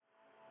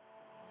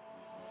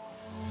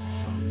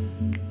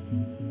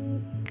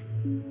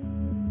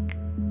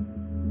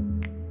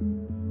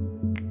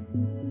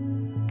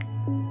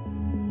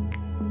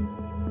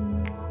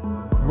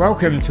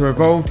Welcome to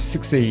Evolve to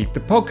Succeed, the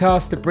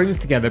podcast that brings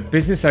together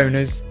business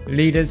owners,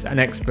 leaders and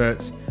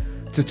experts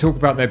to talk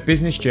about their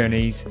business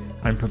journeys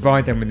and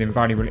provide them with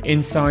invaluable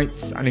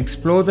insights and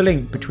explore the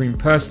link between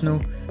personal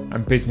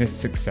and business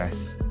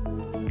success.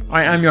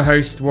 I am your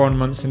host, Warren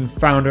Munson,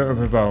 founder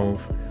of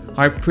Evolve.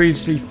 I have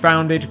previously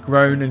founded,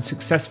 grown and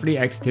successfully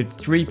exited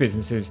 3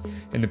 businesses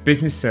in the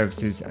business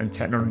services and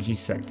technology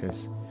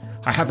sectors.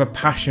 I have a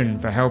passion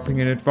for helping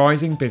and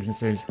advising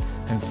businesses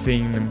and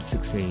seeing them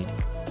succeed.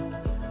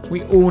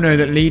 We all know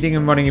that leading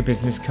and running a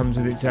business comes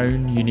with its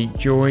own unique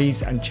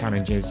joys and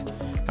challenges,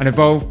 and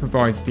Evolve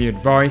provides the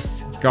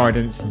advice,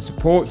 guidance and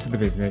support to the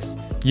business,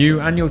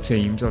 you and your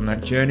teams on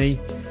that journey,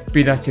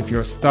 be that if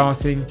you're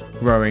starting,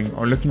 growing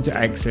or looking to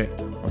exit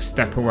or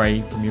step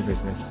away from your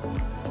business.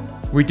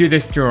 We do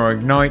this through our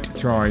Ignite,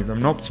 Thrive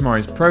and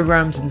Optimize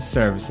programs and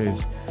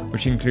services,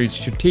 which includes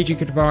strategic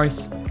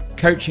advice,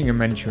 coaching and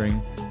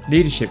mentoring,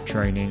 leadership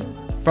training,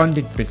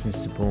 funded business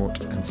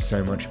support and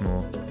so much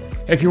more.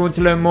 If you want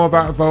to learn more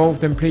about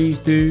Evolve, then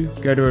please do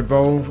go to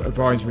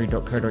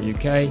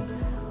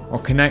evolveadvisory.co.uk or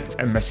connect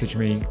and message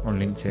me on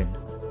LinkedIn.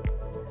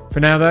 For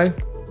now though,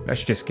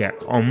 let's just get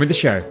on with the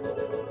show.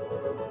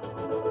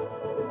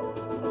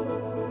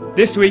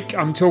 This week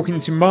I'm talking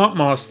to Mark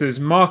Masters,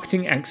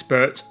 marketing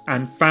expert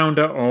and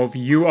founder of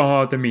You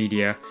Are The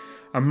Media,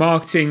 a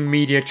marketing,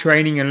 media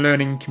training and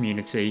learning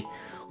community.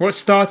 What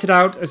started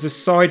out as a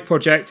side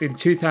project in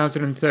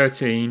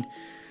 2013,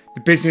 the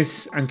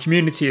business and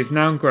community has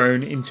now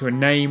grown into a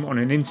name on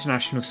an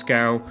international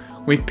scale,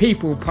 with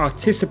people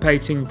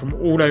participating from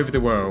all over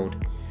the world.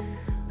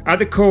 At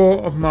the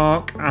core of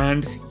Mark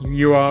and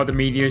You Are The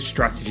Media's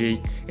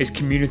strategy is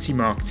community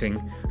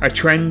marketing, a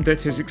trend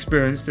that has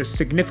experienced a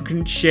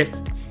significant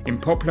shift in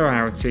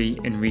popularity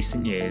in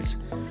recent years.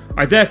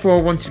 I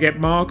therefore want to get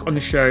Mark on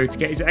the show to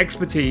get his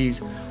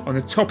expertise on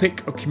the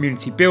topic of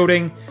community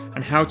building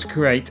and how to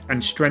create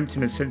and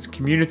strengthen a sense of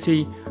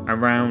community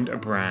around a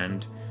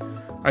brand.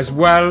 As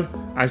well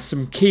as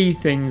some key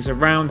things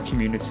around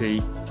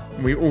community,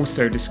 we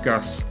also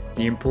discuss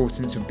the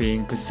importance of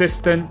being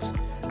persistent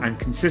and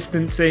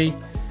consistency,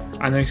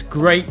 and a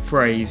great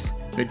phrase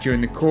that during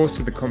the course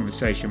of the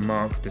conversation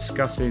Mark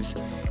discusses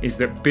is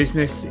that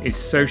business is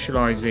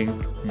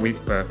socialising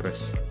with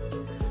purpose.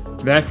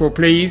 Therefore,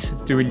 please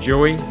do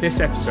enjoy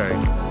this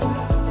episode.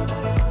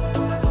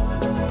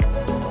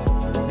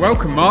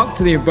 Welcome, Mark,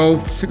 to the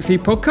Evolve to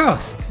Succeed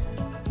podcast.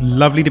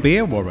 Lovely to be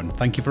here, Warren.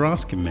 Thank you for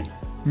asking me.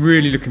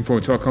 Really looking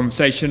forward to our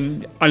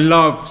conversation. I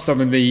love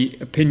some of the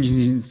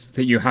opinions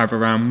that you have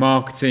around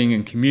marketing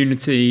and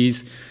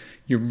communities.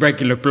 Your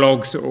regular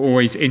blogs are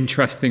always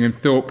interesting and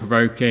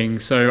thought-provoking.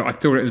 So I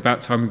thought it was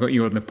about time we got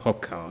you on the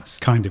podcast.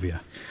 Kind of, yeah.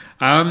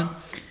 And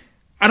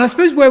I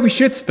suppose where we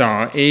should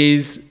start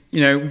is,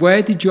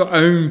 where did your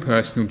own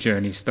personal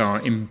journey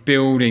start in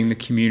building the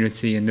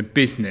community and the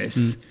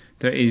business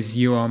that is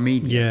You Are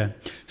Media? Yeah.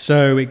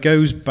 So it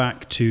goes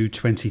back to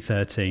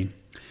 2013.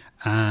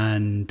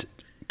 And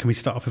can we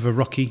start off with a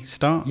rocky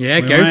start? Yeah,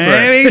 go for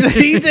it.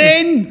 He's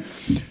in!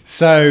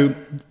 So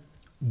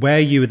where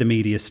You Are The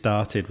Media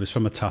started was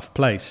from a tough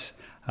place.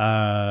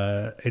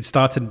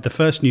 The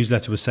first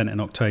newsletter was sent in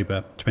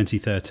October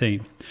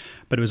 2013.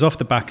 But it was off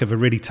the back of a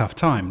really tough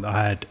time.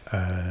 I had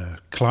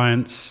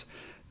clients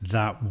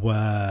that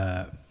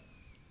were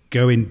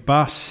going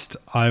bust.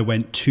 I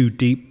went too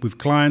deep with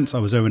clients. I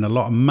was owing a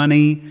lot of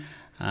money.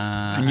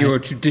 And you're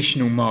a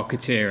traditional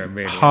marketeer,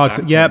 really.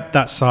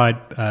 That side.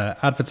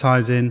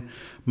 Advertising,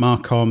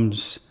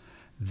 Marcoms,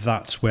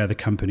 that's where the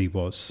company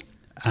was.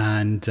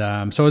 And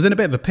so I was in a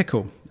bit of a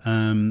pickle.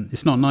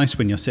 It's not nice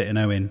when you're sitting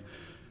owing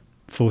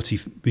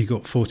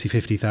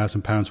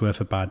 £50,000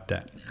 worth of bad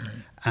debt.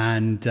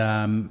 And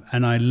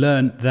I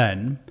learned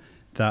then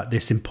that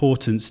this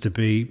importance to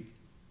be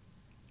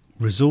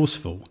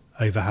resourceful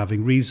over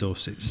having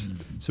resources.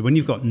 So when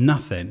you've got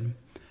nothing,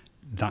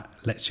 that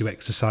lets you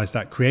exercise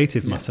that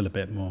creative muscle a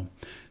bit more.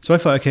 So I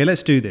thought, okay,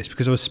 let's do this,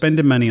 because I was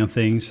spending money on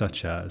things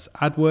such as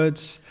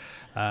AdWords,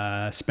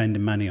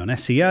 spending money on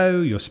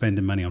SEO, you're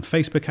spending money on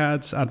Facebook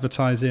ads,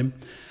 advertising.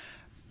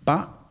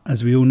 But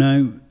as we all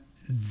know,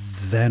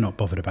 they're not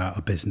bothered about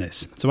a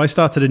business. So I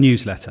started a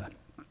newsletter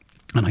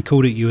and I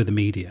called it You Are The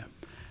Media.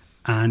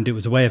 And it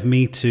was a way of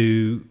me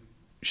to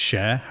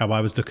share how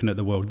I was looking at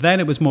the world. Then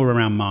it was more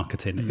around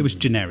marketing. It was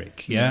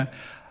generic,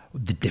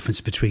 the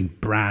difference between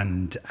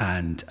brand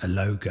and a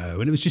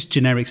logo. And it was just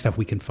generic stuff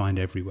we can find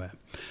everywhere.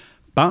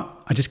 But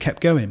I just kept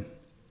going.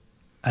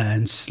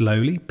 And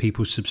slowly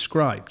people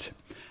subscribed.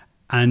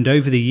 And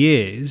over the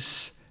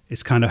years,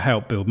 it's kind of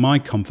helped build my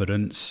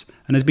confidence.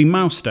 And there's been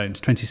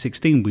milestones.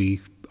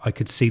 2016, I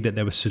could see that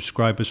there were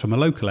subscribers from a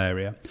local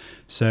area.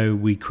 So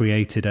we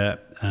created a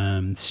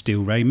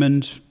Steel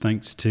Raymond,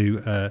 thanks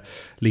to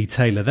Lee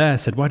Taylor there,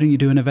 said, why don't you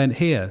do an event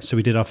here? So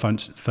we did our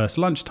first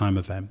lunchtime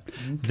event.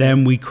 Okay.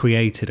 Then we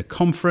created a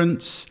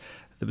conference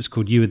that was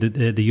called You Are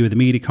The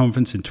Media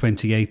Conference in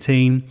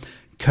 2018.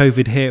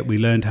 COVID hit, we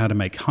learned how to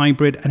make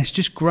hybrid, and it's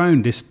just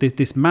grown, this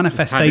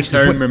manifestation. It's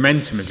had its own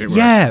momentum, as it were.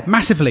 Yeah,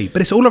 massively.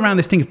 But it's all around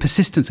this thing of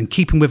persistence and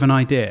keeping with an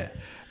idea.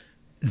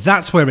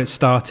 that's where it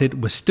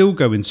started. We're still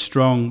going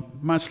strong,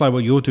 much like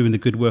what you're doing, the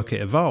good work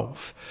at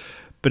Evolve.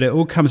 But it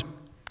all comes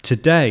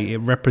today, it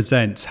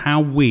represents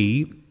how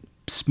we,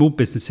 small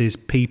businesses,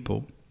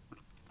 people,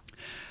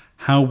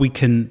 how we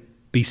can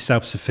be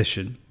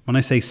self-sufficient. When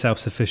I say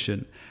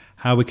self-sufficient,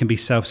 how we can be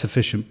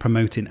self-sufficient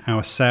promoting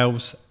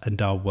ourselves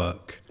and our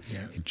work.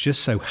 Yeah. It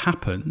just so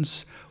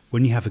happens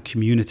when you have a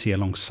community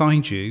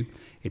alongside you,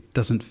 it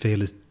doesn't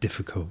feel as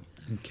difficult.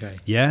 Okay.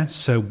 Yeah.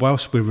 So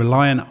whilst we're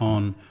reliant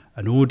on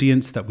an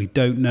audience that we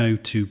don't know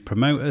to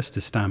promote us,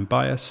 to stand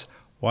by us,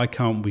 why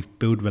can't we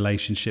build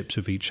relationships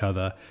with each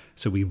other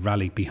so we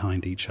rally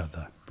behind each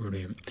other?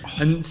 Brilliant.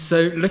 And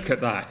so look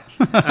at that.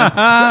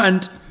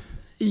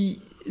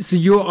 So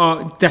you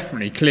are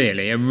definitely,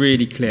 clearly, a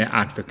really clear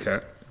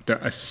advocate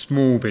that a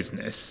small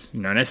business,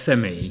 an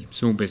SME,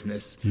 small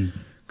business,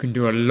 can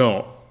do a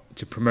lot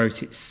to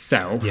promote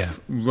itself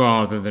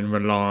rather than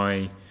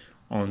rely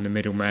on the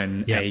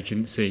middlemen,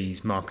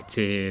 agencies,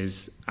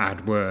 marketeers,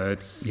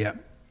 AdWords,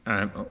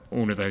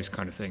 all of those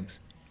kind of things.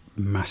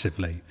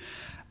 Massively.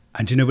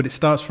 And do you know what it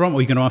starts from? Or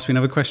are you going to ask me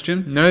another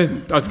question? No,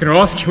 I was going to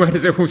ask you, where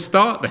does it all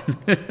start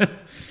then?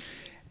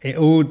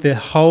 The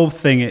whole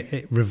thing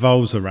it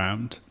revolves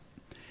around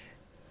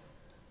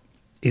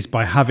is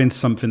by having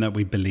something that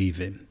we believe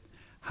in,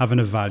 having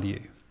a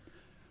value,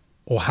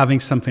 or having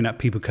something that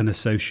people can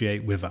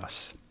associate with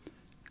us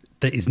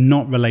that is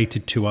not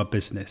related to our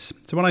business.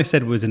 So when I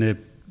said it was in a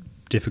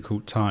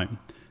difficult time,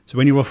 so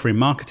when you're offering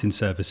marketing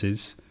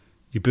services,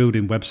 you're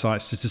building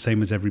websites just the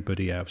same as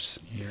everybody else.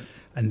 Yeah.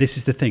 And this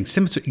is the thing,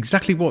 similar to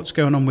exactly what's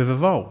going on with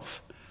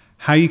Evolve,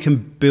 how you can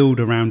build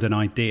around an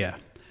idea.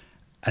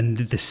 And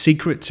the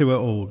secret to it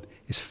all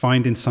is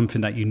finding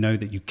something that you know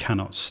that you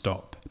cannot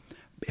stop.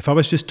 If I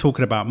was just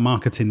talking about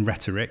marketing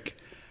rhetoric,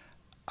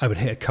 I would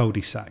hit a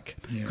cul-de-sac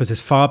because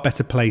there's far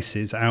better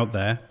places out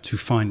there to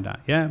find that,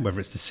 whether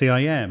it's the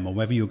CIM or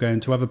whether you're going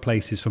to other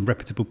places from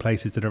reputable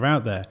places that are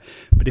out there.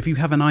 But if you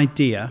have an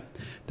idea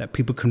that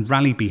people can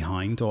rally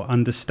behind or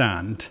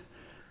understand,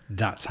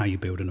 that's how you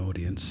build an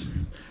audience.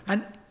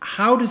 And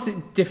how does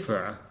it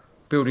differ,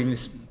 building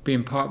this,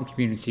 being part of the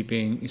community,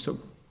 being sort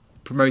of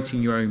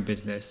promoting your own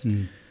business,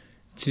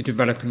 to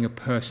developing a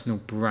personal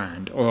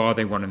brand, or are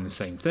they one and the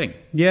same thing?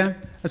 Yeah,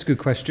 that's a good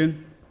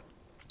question.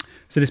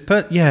 So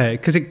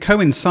because it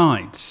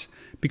coincides.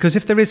 Because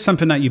if there is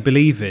something that you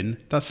believe in,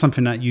 that's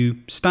something that you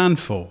stand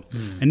for.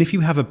 And if you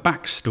have a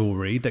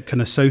backstory that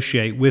can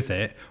associate with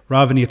it,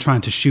 rather than you're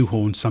trying to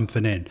shoehorn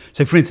something in.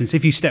 So for instance,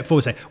 if you step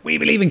forward and say, we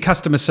believe in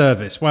customer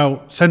service,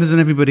 well, so doesn't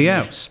everybody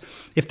else.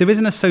 If there is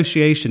an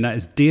association that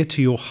is dear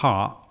to your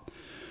heart,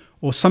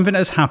 or something that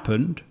has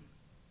happened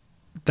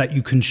that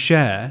you can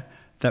share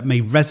that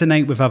may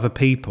resonate with other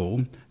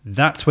people,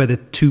 that's where the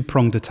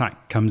two-pronged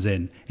attack comes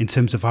in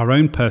terms of our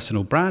own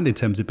personal brand, in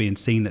terms of being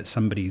seen that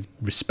somebody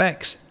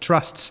respects,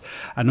 trusts,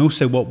 and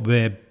also what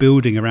we're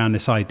building around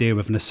this idea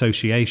of an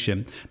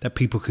association that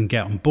people can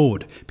get on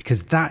board,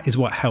 because that is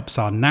what helps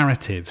our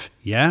narrative,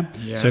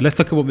 So let's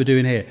look at what we're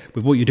doing here,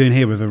 with what you're doing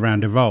here with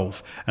around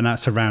Evolve, and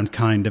that's around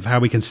kind of how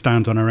we can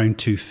stand on our own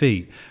 2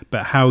 feet,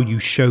 but how you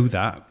show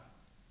that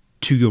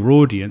to your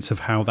audience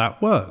of how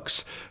that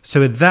works.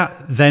 So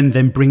that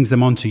then brings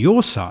them onto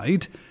your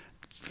side,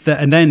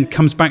 and then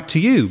comes back to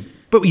you.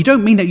 But you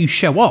don't mean that you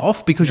show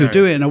off because you're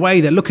doing it in a way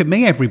that, look at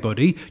me,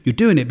 everybody. You're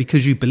doing it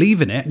because you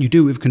believe in it and you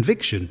do it with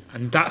conviction.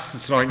 And that's the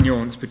slight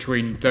nuance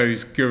between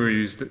those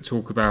gurus that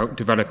talk about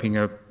developing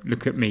a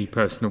look at me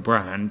personal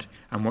brand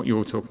and what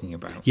you're talking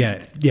about.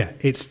 Yeah.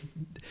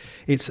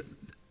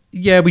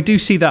 We do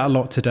see that a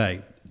lot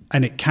today.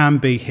 And it can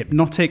be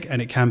hypnotic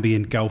and it can be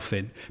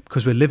engulfing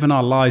because we're living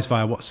our lives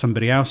via what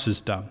somebody else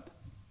has done.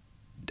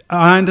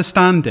 I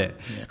understand it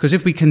because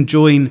if we can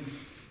join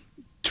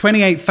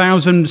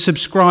 28,000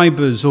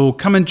 subscribers or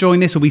come and join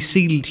this, or we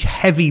see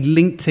heavy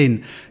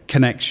LinkedIn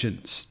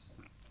connections,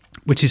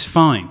 which is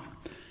fine.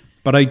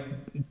 But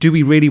do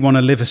we really want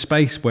to live a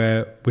space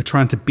where we're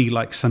trying to be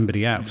like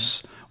somebody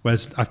else?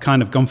 Whereas I've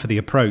kind of gone for the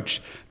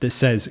approach that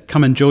says,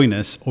 come and join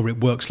us or it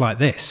works like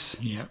this.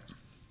 Yeah.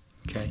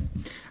 Okay.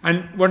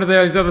 And one of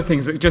those other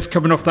things that just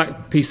coming off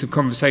that piece of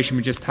conversation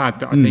we just had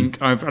that I think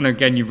and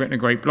again, you've written a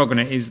great blog on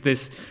it, is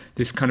this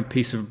kind of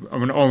piece of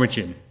an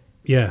origin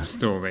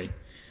story.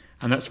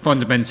 And that's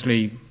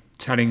fundamentally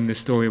telling the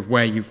story of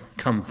where you've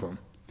come from.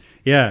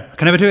 Yeah. I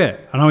can never do it.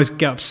 And I always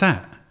get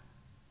upset.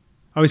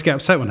 When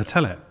I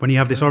tell it, when you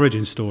have this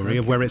origin story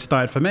of where it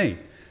started for me.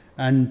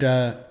 And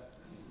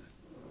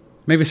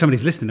maybe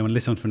somebody's listening and will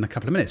listen for in a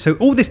couple of minutes. So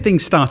all this thing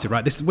started,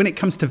 right? This is when it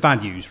comes to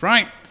values,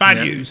 right?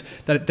 Values.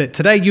 Yeah. That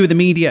today you are the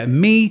media and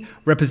me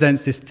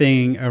represents this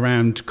thing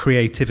around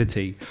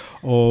creativity,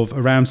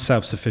 around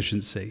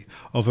self-sufficiency,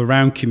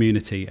 around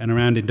community and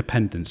around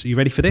independence. Are you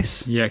ready for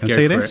this? Yeah, Can I go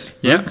tell you for this? it.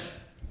 Yeah. Right?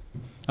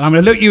 And I'm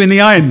going to look you in the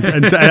eye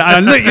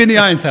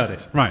and tell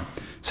this. Right.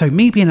 So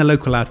me being a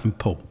local lad from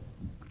Poole,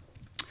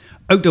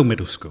 Oakdale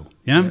Middle School,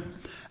 yeah?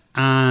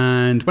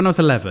 And when I was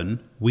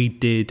 11, we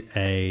did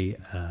a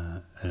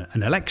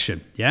an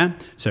election. Yeah.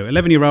 So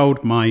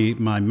 11-year-old, my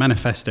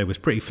manifesto was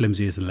pretty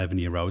flimsy as an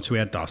 11-year-old. So we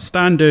had our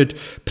standard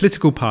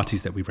political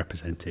parties that we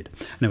represented.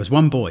 And there was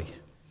one boy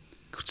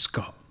called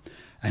Scott,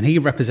 and he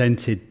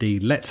represented the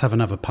Let's Have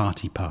Another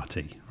Party,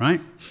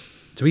 right?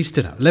 So he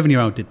stood up.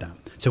 11-year-old did that.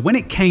 So when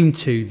it came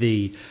to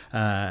they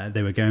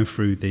were going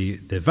through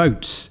the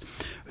votes.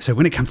 So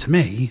when it came to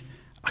me,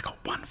 I got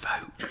one vote.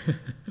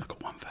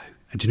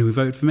 And do you know who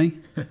voted for me?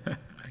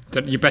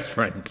 Your best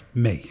friend.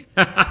 Me.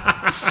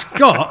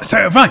 Scott.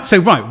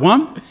 So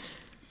one,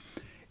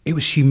 it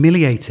was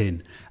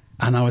humiliating.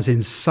 And I was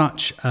in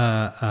such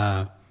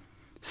a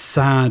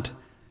sad,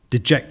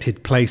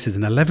 dejected place as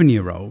an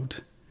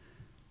 11-year-old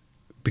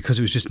because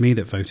it was just me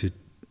that voted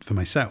for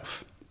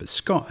myself. But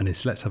Scott and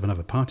his Let's Have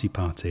Another Party,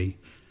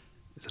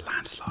 it's a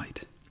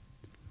landslide.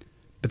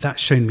 But that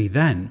showed me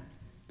then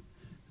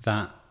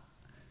that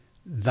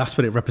that's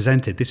what it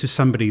represented. This was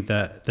somebody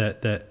that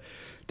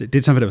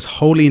did something that was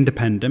wholly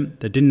independent,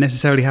 that didn't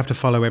necessarily have to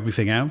follow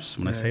everything else.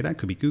 When I say that, it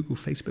could be Google,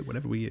 Facebook,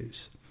 whatever we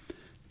use.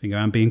 Think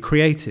around being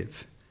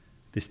creative,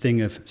 this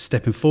thing of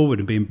stepping forward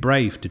and being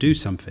brave to do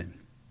something.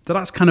 So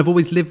that's kind of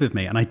always lived with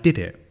me, and I did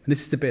it. And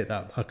this is the bit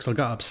that, because I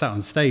got upset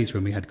on stage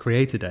when we had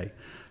Creator Day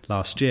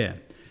last year,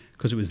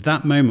 because it was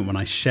that moment when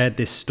I shared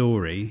this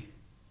story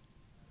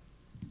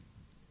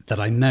that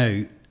I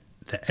know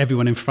that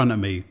everyone in front of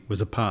me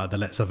was a part of the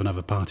Let's Have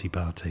Another Party.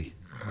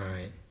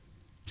 Right.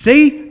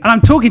 See? And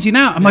I'm talking to you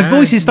now, and my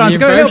voice is starting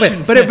to go a little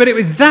bit. But it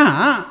was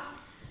that,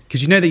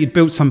 because you know that you'd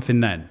built something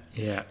then.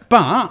 Yeah.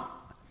 But,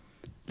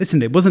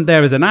 listen, it wasn't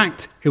there as an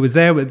act. It was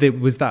there, it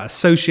was that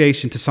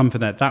association to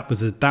something that was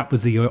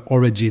the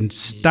origin,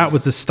 that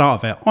was the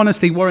start of it.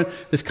 Honestly, Warren,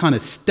 this kind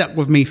of stuck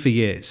with me for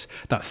years.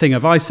 That thing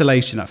of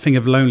isolation, that thing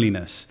of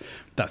loneliness,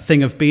 that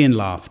thing of being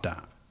laughed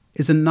at.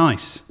 Isn't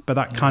nice, but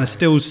that kind of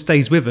still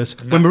stays with us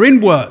when we're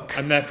in work.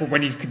 And therefore,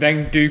 when you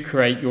then do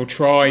create your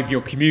tribe, your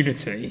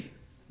community,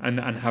 and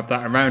have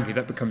that around you,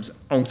 that becomes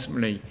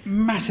ultimately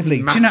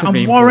massively do you know,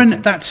 and Warren,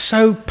 important. That's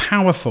so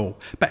powerful.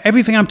 But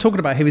everything I'm talking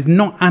about here is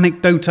not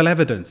anecdotal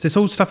evidence. This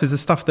all stuff is the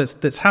stuff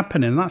that's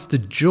happening, and that's the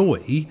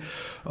joy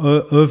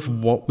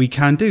of what we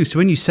can do. So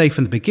when you say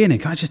from the beginning,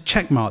 can I just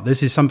check mark,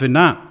 this is something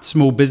that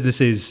small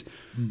businesses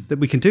that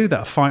we can do, that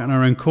are fighting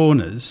our own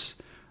corners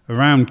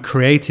around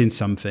creating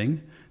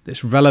something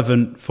that's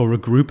relevant for a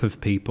group of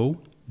people,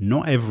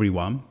 not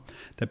everyone,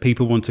 that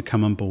people want to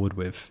come on board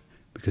with,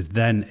 because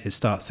then it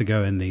starts to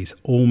go in these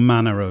all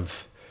manner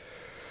of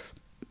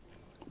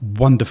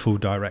wonderful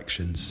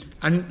directions.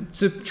 And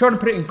so trying to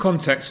put it in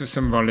context for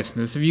some of our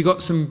listeners, have you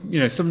got some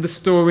of the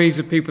stories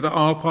of people that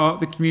are part of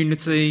the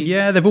community?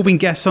 Yeah, they've all been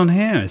guests on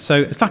here. So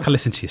it's like I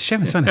listen to your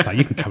show. It's like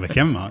you can come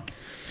again, Mark.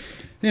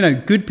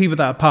 Good people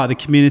that are part of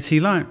the community,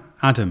 like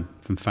Adam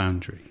from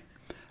Foundry.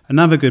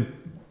 Another good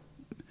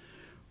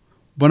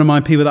one of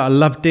my people that I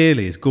love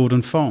dearly is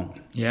Gordon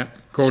Fong. Yeah,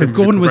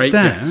 Gordon was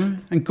there,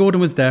 and Gordon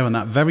was there on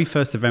that very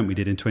first event we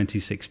did in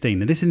 2016.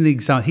 And this is an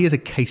example. He is a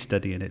case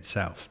study in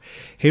itself.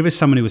 Here is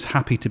someone who was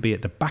happy to be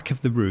at the back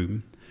of the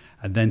room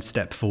and then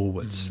step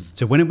forwards.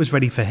 So when it was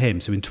ready for him,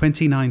 so in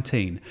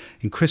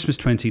Christmas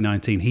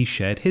 2019, he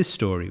shared his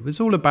story. It was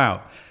all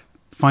about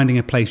finding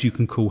a place you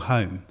can call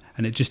home,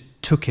 and it just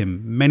took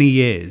him many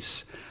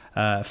years.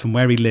 From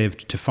where he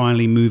lived to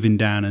finally moving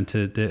down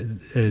into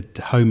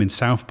the home in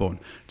Southbourne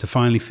to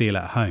finally feel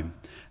at home.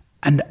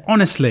 And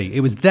honestly,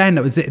 it was then,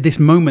 that was this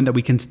moment that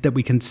we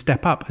can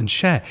step up and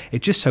share.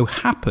 It just so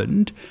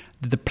happened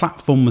that the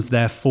platform was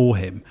there for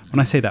him. When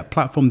I say that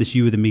platform, this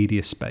You Are the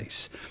Media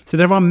space. So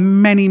there are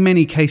many,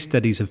 many case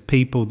studies of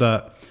people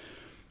that,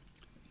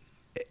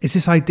 it's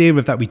this idea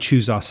of that we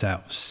choose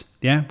ourselves.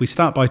 Yeah, we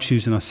start by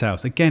choosing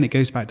ourselves. Again, it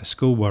goes back to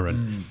school,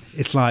 Warren.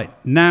 It's like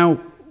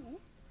now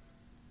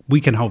we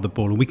can hold the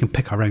ball and we can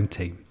pick our own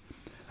team.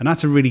 And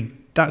that's a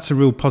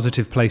real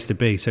positive place to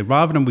be. So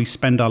rather than we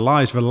spend our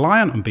lives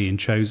reliant on being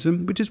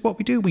chosen, which is what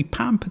we do, we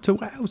pamper to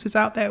what else is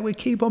out there. We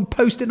keep on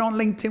posting on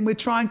LinkedIn. We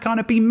try and kind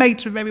of be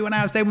mates with everyone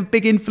else there with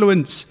big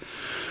influence.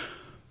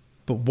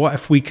 But what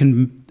if we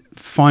can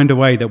find a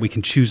way that we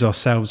can choose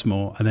ourselves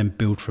more and then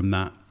build from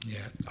that? Yeah.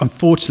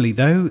 Unfortunately,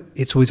 though,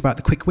 it's always about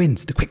the quick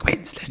wins.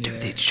 Let's do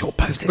this short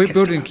post. We're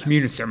building a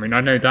community. I mean, I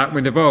know that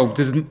with Evolve, it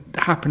doesn't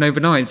happen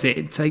overnight.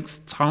 It takes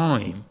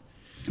time.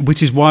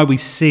 Which is why we do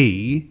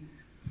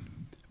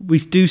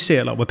see it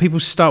a lot, where people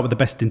start with the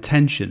best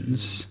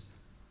intentions.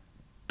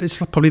 But it's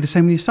probably the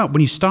same when you start.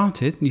 When you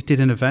started and you did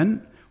an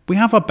event, we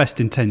have our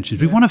best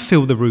intentions. We want to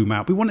fill the room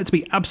out. We want it to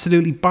be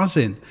absolutely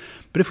buzzing.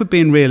 But if we're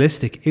being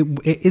realistic,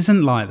 it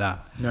isn't like that.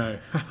 No,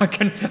 I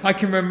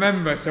can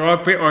remember. So I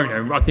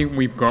think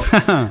we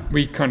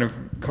kind of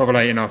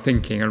correlate in our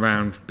thinking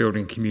around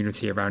building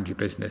community around your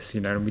business,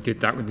 and we did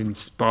that with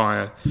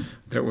Inspire.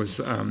 That was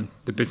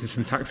the business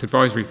and tax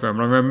advisory firm.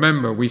 And I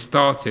remember we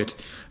started,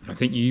 and I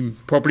think you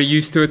probably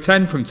used to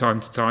attend from time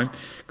to time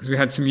because we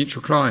had some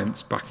mutual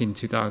clients back in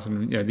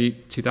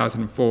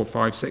 2004,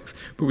 5, 6.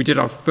 But we did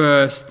our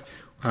first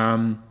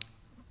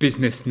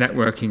business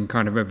networking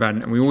kind of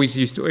event, and we always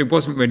it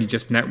wasn't really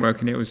just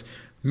networking, it was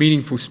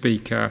meaningful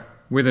speaker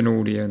with an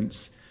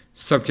audience,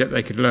 subject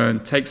they could learn,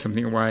 take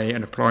something away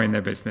and apply in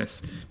their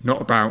business,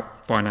 not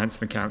about finance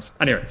and accounts.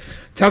 Anyway,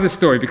 tell this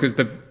story because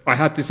I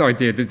had this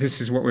idea that this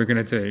is what we're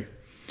going to do.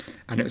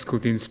 And it was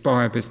called the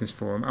Inspire Business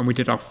Forum. And we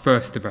did our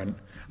first event.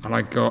 And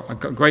I got a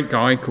great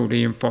guy called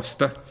Ian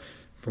Foster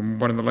from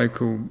one of the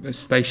local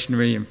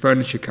stationery and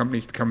furniture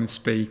companies to come and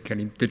speak.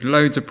 And he did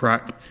loads of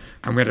prep.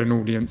 And we had an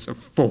audience of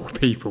 4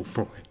 people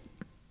for it.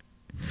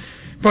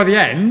 By the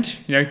end,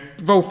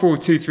 roll forward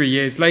 2-3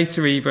 years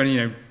later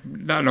even,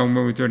 that long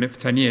we were doing it for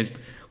 10 years,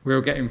 we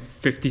were getting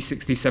 50,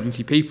 60,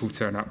 70 people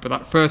turn up. But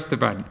that first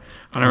event,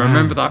 and I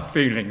remember that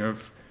feeling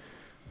of,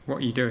 what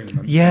are you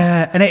doing?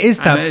 Yeah, and it is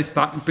that. And it's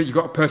that, but you've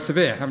got to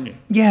persevere, haven't you?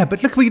 Yeah,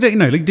 but look, we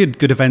did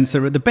good events that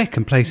were at the BIC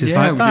and places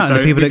like that. And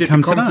the people that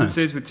come to that.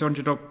 Conferences with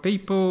 200 odd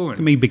people. Let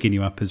me bigging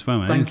you up as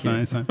well. Thank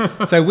you.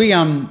 So we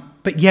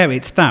but yeah,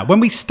 it's that. When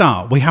we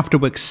start, we have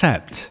to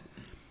accept.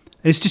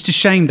 It's just a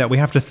shame that we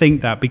have to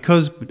think that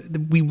because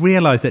we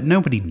realise that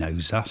nobody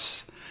knows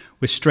us.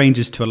 We're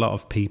strangers to a lot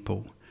of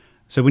people.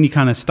 So when you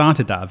kind of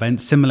started that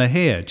event, similar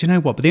here. Do you know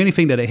what? But the only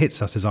thing that it hits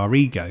us is our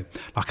ego.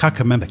 Like I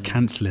can remember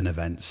cancelling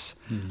events.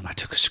 And I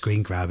took a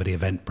screen grab at the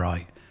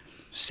Eventbrite.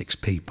 6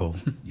 people,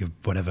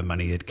 whatever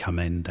money had come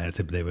in,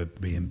 they were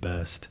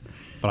reimbursed.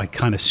 But I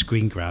kind of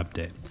screen grabbed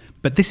it.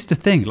 But this is the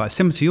thing, like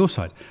similar to your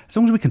side. As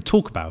long as we can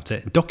talk about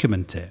it and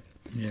document it.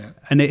 Yeah.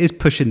 And it is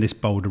pushing this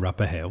boulder up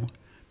a hill.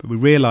 But we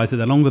realise that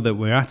the longer that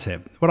we're at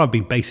it, what I've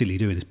been basically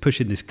doing is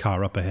pushing this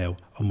car up a hill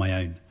on my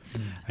own.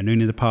 And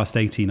only in the past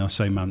 18 or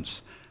so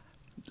months,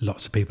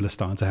 lots of people are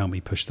starting to help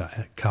me push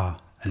that car,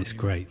 and it's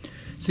great.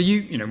 So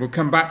we'll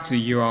come back to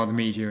You Are the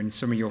Media and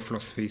some of your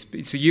philosophies.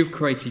 So you've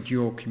created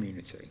your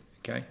community,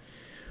 okay?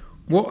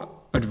 What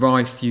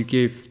advice do you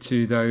give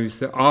to those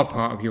that are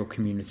part of your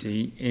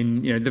community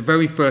in the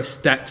very first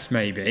steps,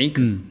 maybe,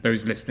 because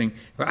those listening,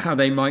 about how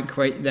they might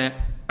create their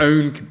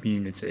own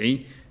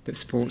community that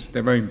supports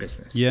their own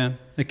business? Yeah,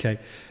 okay.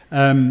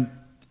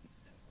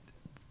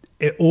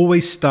 It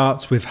always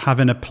starts with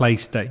having a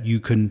place that you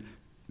can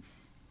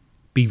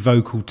be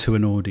vocal to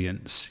an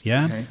audience,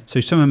 yeah? Okay. So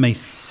someone may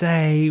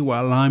say,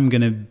 well, I'm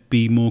going to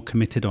be more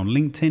committed on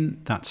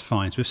LinkedIn. That's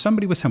fine. So if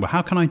somebody was saying, well,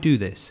 how can I do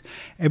this?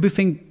 I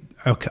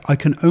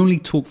can only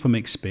talk from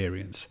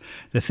experience.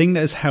 The thing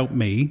that has helped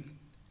me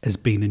has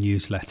been a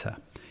newsletter.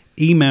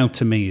 Email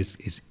to me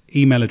is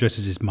email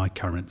addresses is my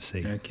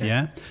currency,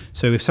 yeah?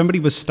 So if somebody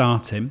was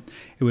starting,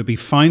 it would be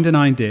find an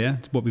idea,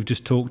 what we've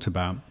just talked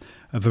about,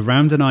 of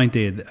around an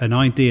idea that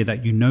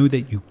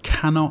that you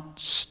cannot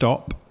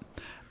stop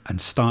and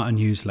start a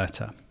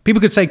newsletter. People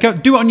could say, go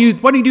do it on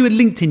why don't you do a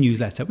LinkedIn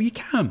newsletter? Well, you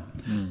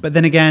can. But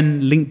then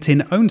again,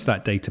 LinkedIn owns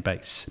that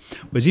database.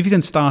 Whereas if you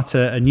can start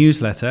a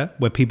newsletter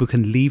where people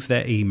can leave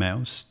their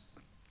emails,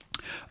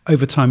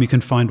 over time you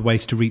can find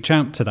ways to reach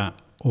out to that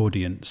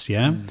audience,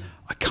 yeah?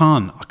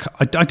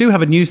 I do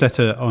have a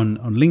newsletter on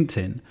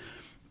LinkedIn,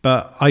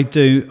 but I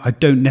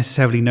don't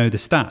necessarily know the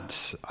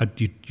stats.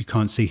 You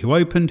can't see who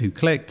opened, who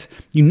clicked.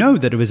 You know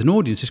that there is an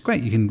audience. It's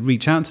great. You can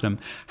reach out to them.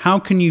 How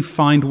can you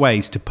find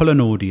ways to pull an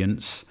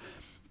audience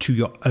to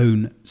your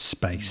own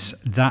space?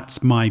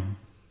 That's my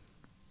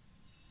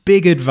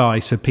big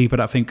advice for people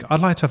that think,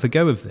 I'd like to have a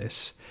go of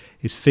this,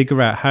 is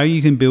figure out how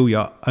you can build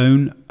your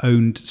own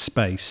owned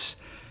space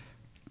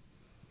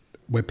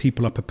where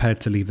people are prepared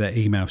to leave their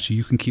email so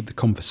you can keep the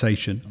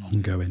conversation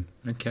ongoing.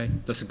 Okay,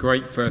 that's a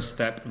great first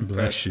step and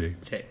first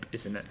tip,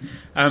 isn't it?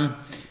 And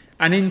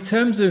in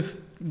terms of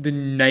the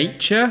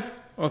nature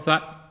of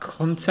that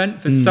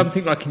content for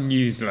something like a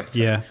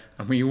newsletter,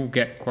 and we all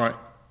get quite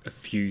a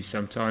few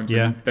sometimes,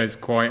 and there's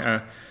quite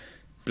a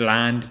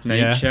bland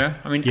nature.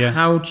 I mean,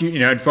 how do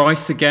you,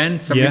 advice again?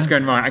 Somebody's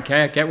going, right,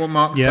 okay, I get what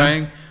Mark's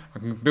saying. I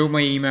can build my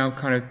email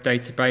kind of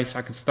database.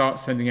 I can start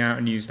sending out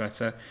a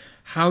newsletter.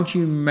 How do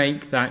you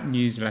make that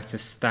newsletter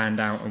stand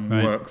out and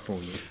work for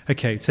you?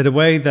 Okay, so the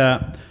way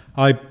that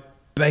I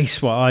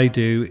base what I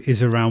do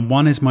is around,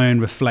 one is my own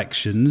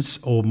reflections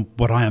or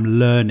what I am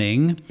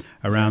learning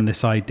around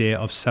this idea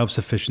of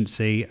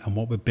self-sufficiency and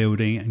what we're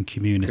building and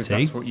community. Because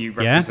that's what you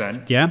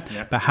represent. Yeah.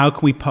 But how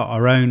can we put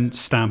our own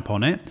stamp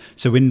on it?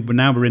 So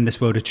now we're in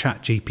this world of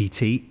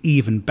ChatGPT,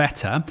 even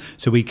better.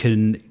 So we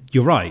can,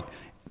 you're right,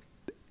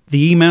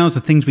 the emails,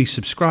 the things we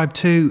subscribe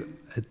to,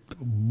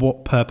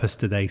 what purpose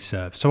do they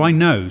serve? So I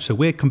know, so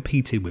we're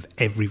competing with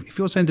if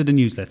you're sending a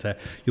newsletter,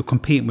 you're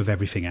competing with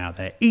everything out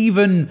there,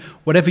 even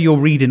whatever you're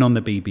reading on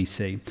the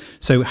BBC.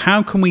 So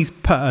how can we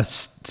put a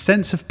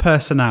sense of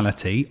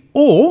personality,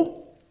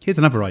 or here's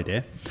another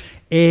idea,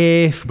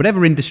 if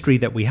whatever industry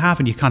that we have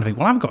and you kind of think,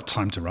 well, I haven't got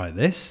time to write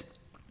this,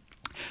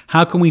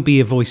 how can we be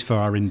a voice for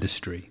our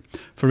industry?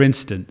 For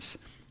instance,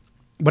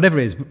 whatever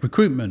it is,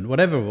 recruitment,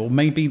 whatever, or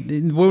maybe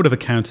in the world of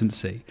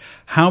accountancy,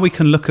 how we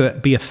can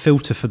be a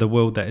filter for the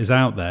world that is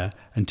out there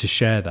and to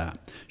share that.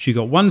 So you've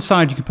got one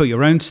side, you can put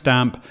your own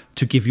stamp,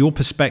 to give your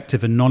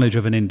perspective and knowledge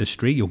of an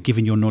industry. You're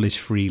giving your knowledge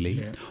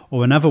freely. Yeah.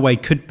 Or another way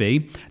could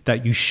be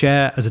that you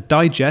share as a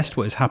digest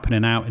what is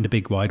happening out in the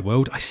big wide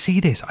world. I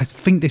see this. I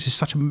think this is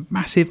such a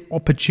massive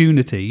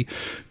opportunity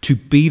to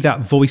be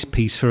that voice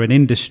piece for an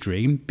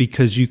industry,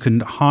 because you can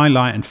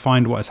highlight and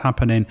find what is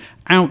happening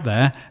out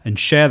there and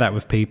share that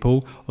with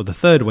people. Or the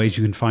third way is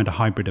you can find a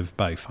hybrid of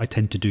both. I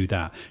tend to do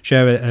that.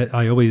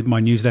 My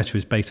newsletter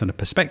is based on a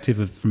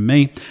perspective from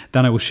me.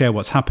 Then I will share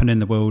what's happening in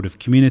the world of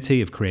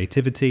community, of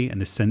creativity,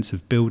 and the sense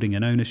of building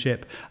and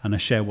ownership, and I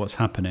share what's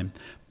happening.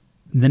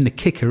 And then the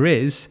kicker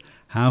is,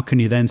 how can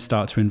you then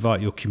start to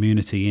invite your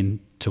community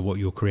into what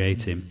you're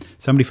creating?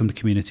 Somebody from the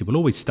community will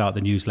always start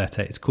the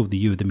newsletter. It's called the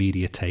You Are the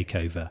Media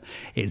takeover.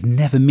 It's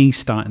never me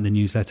starting the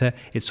newsletter.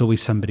 It's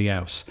always somebody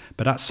else.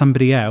 But that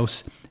somebody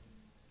else,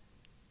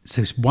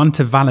 so it's one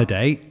to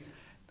validate,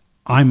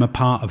 I'm a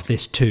part of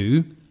this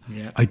too.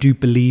 Yeah. I do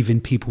believe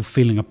in people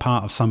feeling a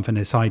part of something,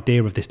 this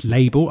idea of this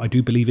label. I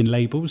do believe in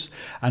labels.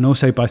 And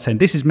also by saying,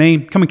 this is me,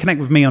 come and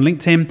connect with me on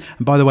LinkedIn.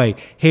 And by the way,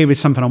 here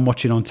is something I'm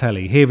watching on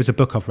telly. Here is a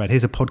book I've read.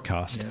 Here's a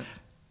podcast. Yeah.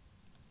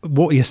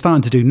 What you're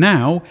starting to do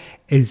now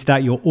is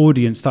that your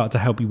audience start to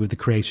help you with the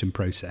creation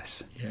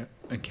process. Yeah.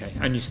 Okay.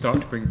 And you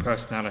start to bring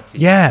personality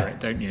Yeah. into it,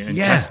 don't you? And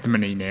Yeah.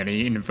 testimony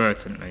nearly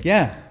inadvertently.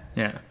 Yeah.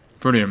 Yeah.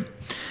 Brilliant.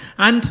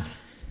 And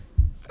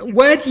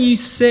where do you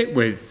sit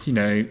with,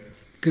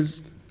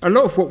 because a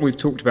lot of what we've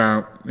talked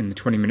about in the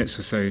 20 minutes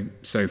or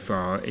so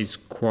far is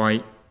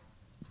quite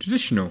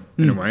traditional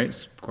in a way.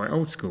 It's quite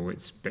old school.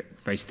 It's a bit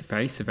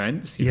face-to-face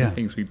events,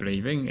 things we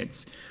believe in.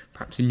 It's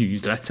perhaps a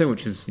newsletter,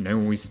 which is,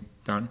 always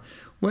done.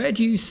 Where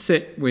do you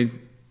sit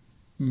with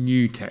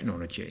new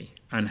technology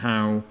and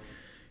how,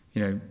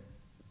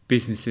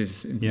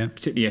 businesses,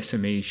 particularly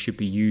SMEs, should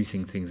be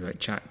using things like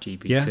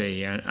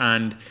ChatGPT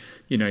and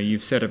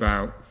you've said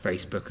about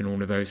Facebook and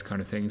all of those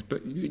kind of things,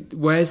 but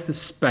where's the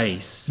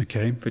space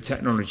for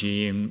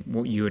technology in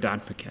what you would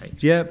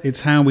advocate? Yeah,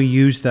 it's how we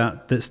use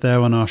that's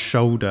there on our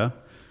shoulder,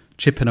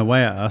 chipping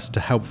away at us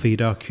to help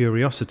feed our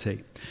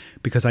curiosity.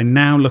 Because I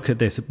now look at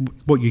this,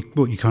 what you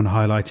kind of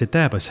highlighted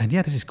there by saying,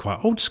 this is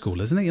quite old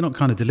school, isn't it? You're not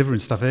kind of delivering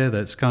stuff here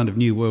that's kind of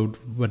new world,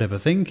 whatever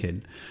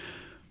thinking.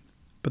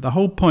 But the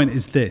whole point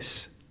is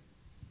this,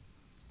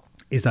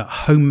 is that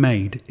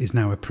homemade is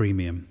now a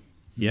premium.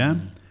 Yeah?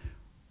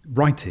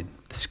 Writing,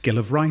 the skill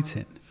of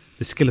writing,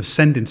 the skill of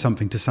sending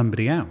something to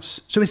somebody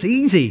else. So it's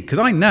easy, because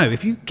I know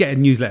if you get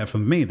a newsletter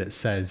from me that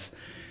says,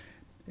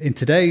 in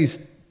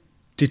today's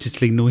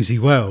digitally noisy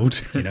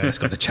world, it's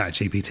got the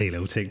ChatGPT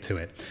little tick to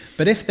it.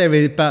 But if there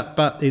is,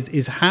 but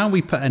is how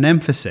we put an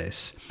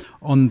emphasis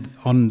on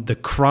the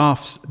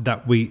crafts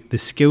the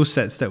skill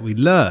sets that we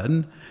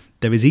learn.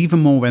 There is even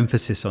more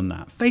emphasis on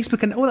that.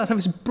 Facebook and all that stuff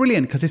is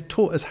brilliant because it's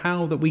taught us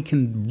how that we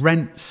can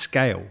rent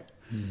scale.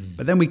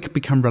 But then we could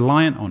become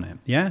reliant on it.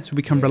 Yeah, so we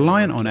become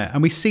reliant on it,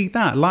 and we see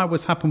that like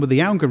what's happened with the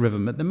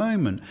algorithm at the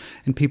moment,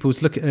 and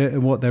people's look at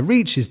what their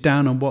reach is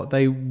down on what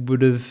they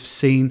would have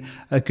seen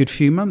a good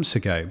few months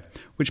ago,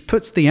 which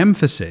puts the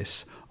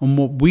emphasis on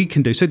what we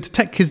can do. So the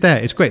tech is there;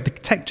 it's great. The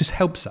tech just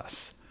helps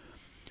us.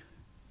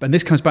 And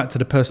this comes back to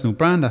the personal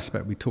brand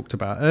aspect we talked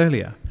about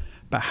earlier.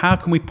 But how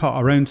can we put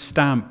our own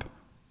stamp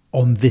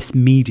on this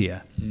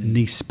media in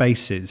these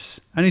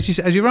spaces? And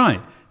as you're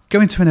right.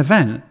 Going to an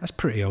event, that's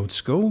pretty old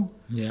school.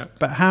 Yeah.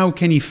 But how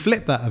can you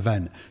flip that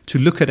event to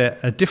look at it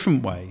a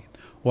different way?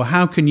 Or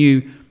how can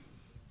you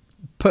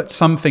put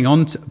something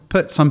on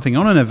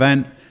an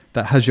event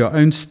that has your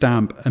own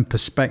stamp and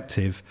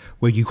perspective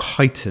where you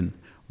heighten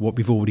what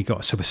we've already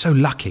got? So we're so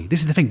lucky.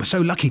 This is the thing. We're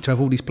so lucky to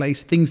have all these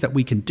things that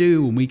we can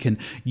do and we can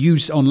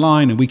use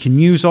online and we can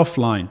use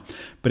offline.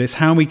 But it's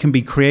how we can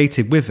be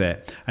creative with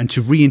it and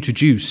to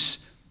reintroduce.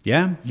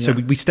 Yeah. So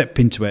we step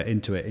into a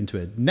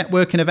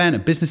networking event, a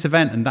business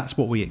event, and that's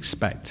what we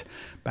expect.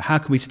 But how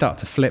can we start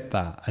to flip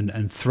that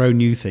and throw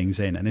new things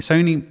in? And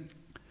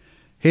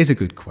here's a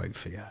good quote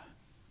for you.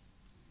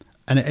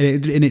 And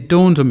it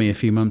dawned on me a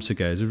few months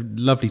ago. There's a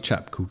lovely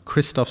chap called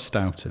Christoph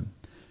Stoughton.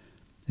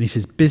 And he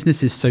says,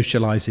 business is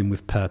socializing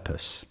with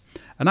purpose.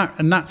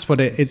 And that's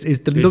what it is.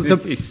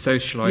 Business is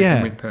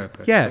socializing with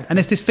purpose. Yeah. Okay. And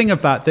it's this thing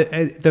of that,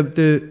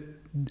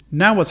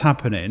 now what's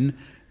happening,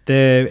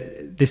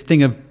 this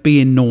thing of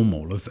being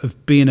normal,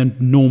 of being a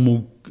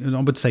normal, I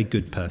would say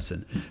good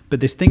person, but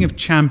this thing of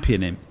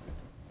championing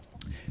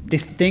the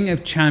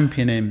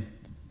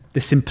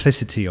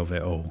simplicity of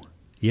it all.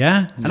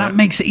 Yeah? And that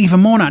makes it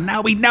even more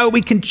now we know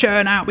we can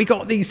churn out, we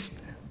got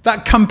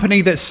that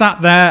company that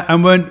sat there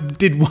and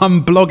did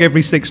one blog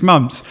every 6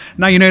 months.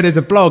 Now there's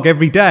a blog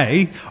every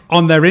day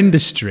on their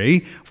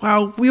industry.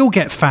 Well, we all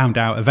get found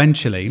out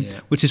eventually,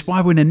 which is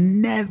why we're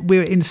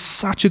in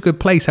such a good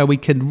place how we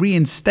can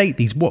reinstate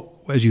these,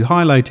 as you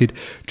highlighted,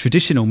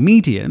 traditional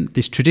media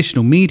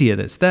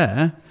that's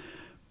there,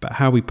 but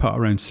how we put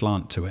our own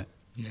slant to it.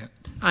 Yeah.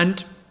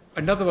 And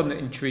another one that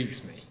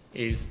intrigues me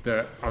is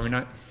that,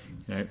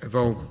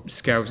 Evolve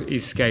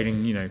is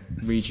scaling,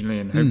 regionally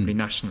and hopefully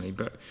nationally,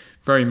 but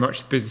very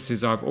much the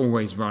businesses I've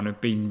always run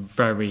have been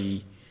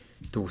very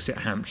Dorset,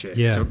 Hampshire,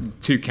 so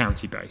 2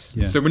 county based.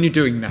 Yeah. So when you're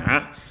doing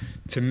that,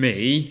 to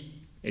me,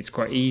 it's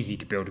quite easy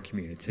to build a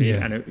community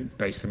Yeah. and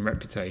based on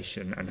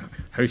reputation and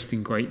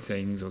hosting great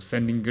things or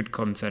sending good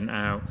content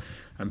out,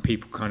 and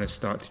people kind of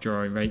start to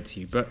gyrate to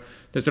you. But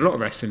there's a lot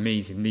of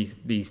SMEs in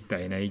these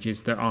day and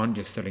ages that aren't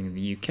just selling in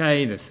the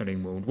UK, they're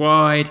selling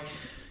worldwide.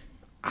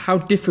 How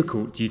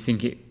difficult do you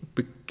think it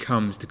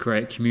becomes to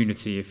create a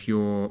community if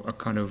you're a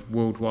kind of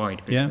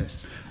worldwide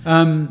business?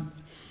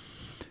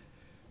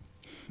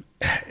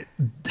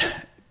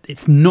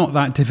 It's not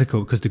that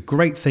difficult, because the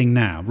great thing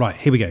now, right,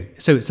 here we go.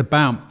 So it's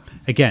about,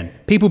 again,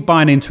 people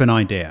buying into an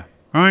idea,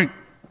 right?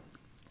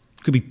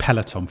 Could be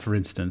Peloton, for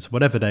instance,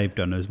 whatever they've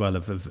done as well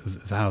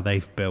of how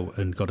they've built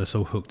and got us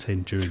all hooked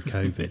in during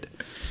COVID.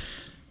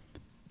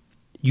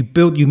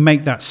 You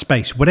make that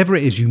space, whatever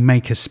it is, you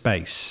make a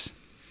space,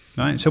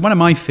 right? So one of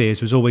my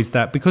fears was always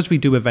that because we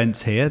do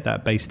events here that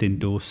are based in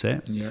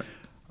Dorset,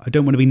 I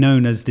don't want to be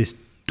known as this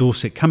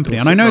Dorset company.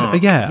 Dorset, and I know,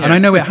 and I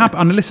know it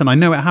happens. And listen, I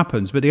know it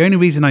happens, but the only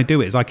reason I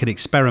do it is I can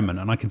experiment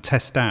and I can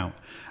test out.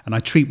 And I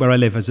treat where I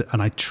live as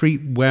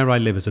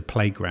a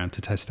playground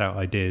to test out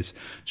ideas,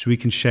 so we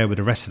can share with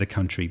the rest of the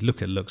country.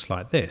 Look, it looks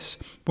like this.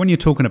 When you're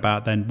talking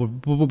about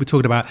then, we'll be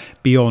talking about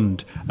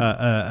beyond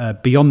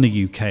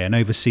the UK and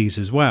overseas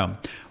as well.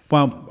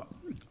 Well,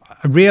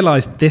 I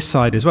realised this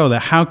side as well,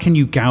 that how can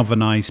you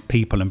galvanise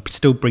people and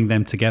still bring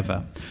them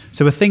together?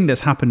 So a thing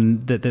that's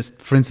happened, that's,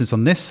 for instance,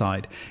 on this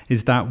side,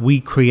 is that we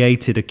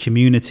created a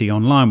community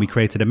online. We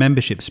created a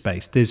membership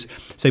space.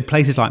 So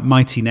places like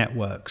Mighty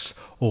Networks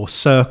or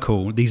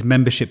Circle, these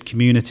membership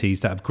communities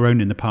that have grown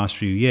in the past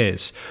few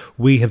years,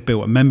 we have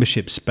built a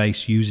membership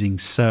space using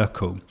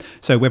Circle.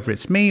 So whether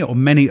it's me or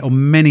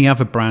many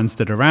other brands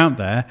that are out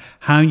there,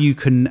 how you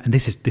can, and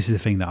this is the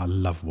thing that I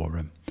love,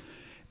 Warren,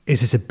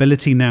 is this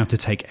ability now to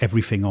take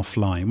everything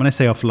offline. When I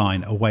say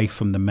offline, away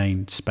from the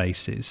main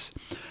spaces.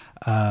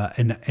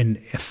 And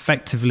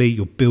effectively,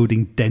 you're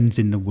building dens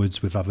in the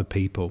woods with other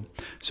people.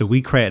 So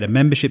we created a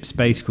membership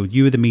space called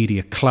You Are The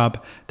Media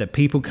Club, that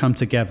people come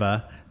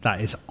together,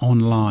 that is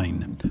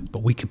online.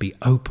 But we can be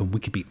open, we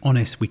can be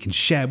honest, we can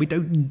share.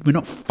 We're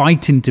not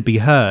fighting to be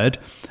heard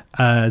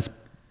as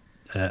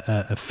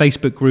a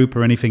Facebook group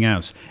or anything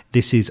else.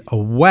 This is a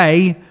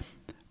way.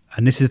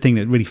 And this is the thing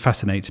that really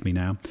fascinates me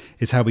now,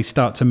 is how we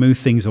start to move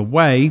things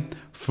away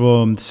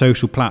from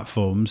social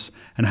platforms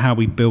and how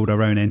we build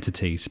our own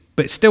entities.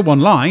 But it's still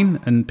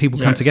online, and people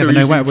come together and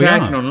know where we are.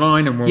 And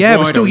online and worldwide,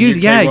 we're still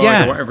using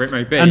or whatever it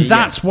may be. And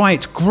that's why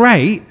it's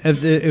great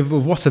of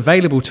what's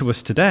available to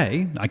us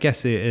today. I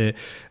guess it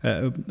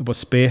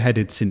was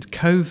spearheaded since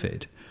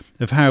COVID,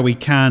 of how we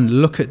can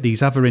look at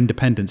these other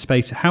independent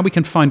spaces, how we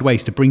can find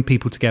ways to bring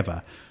people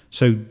together.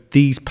 So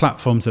these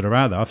platforms that are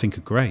out there, I think,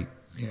 are great.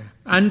 Yeah,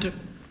 and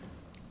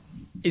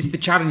is the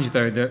challenge,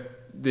 though, that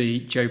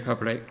the Joe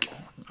Public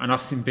and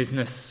us in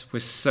business,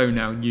 we're so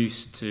now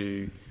used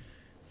to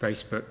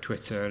Facebook,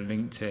 Twitter,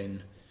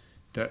 LinkedIn,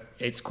 that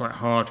it's quite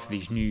hard for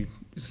these new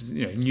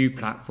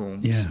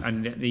platforms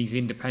and these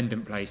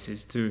independent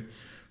places to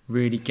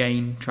really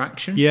gain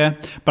traction? Yeah,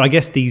 but I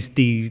guess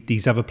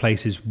these other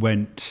places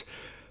went,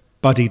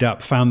 buddied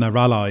up, found their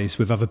allies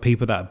with other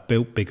people that have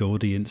built big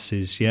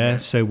audiences. Yeah,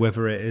 so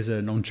whether it is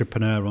an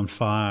entrepreneur on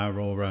fire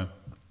or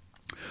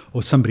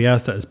somebody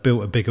else that has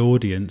built a big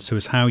audience, so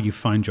it's how you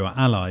find your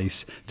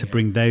allies to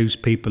bring those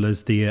people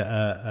as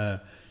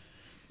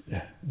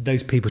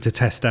those people to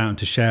test out and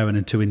to share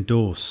and to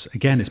endorse.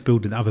 Again, it's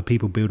building other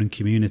people, building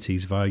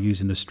communities via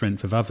using the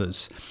strength of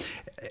others.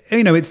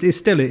 It's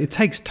still, it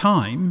takes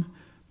time,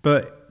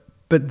 but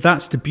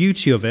that's the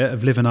beauty of it,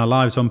 of living our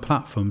lives on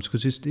platforms,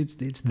 because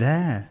it's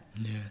there.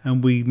 Yeah.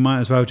 And we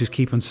might as well just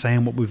keep on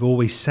saying what we've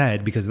always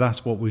said, because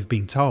that's what we've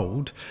been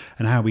told,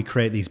 and how we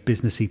create these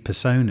businessy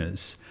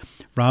personas,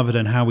 rather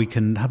than how we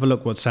can have a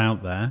look what's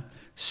out there,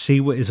 see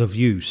what is of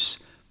use.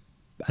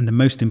 And the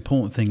most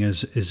important thing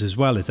is as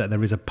well is that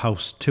there is a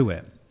pulse to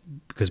it.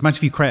 Because imagine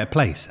if you create a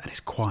place and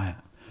it's quiet,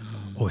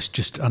 or it's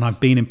just, and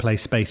I've been in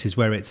spaces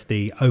where it's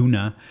the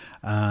owner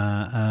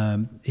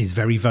is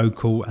very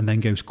vocal and then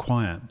goes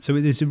quiet. So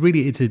it's a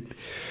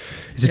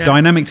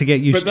dynamic to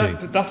get used to.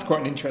 But that's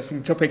quite an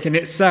interesting topic in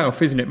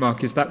itself, isn't it,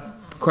 Mark? Is that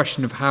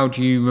question of how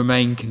do you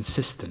remain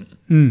consistent?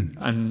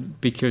 And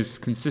because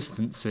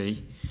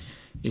consistency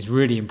is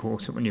really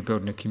important when you're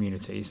building a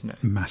community, isn't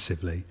it?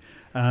 Massively.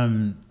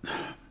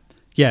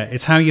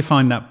 It's how you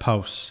find that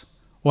pulse,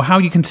 or how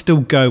you can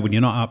still go when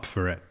you're not up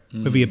for it,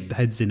 whether your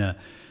head's in a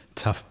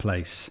tough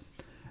place.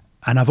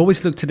 And I've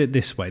always looked at it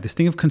this way. This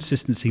thing of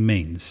consistency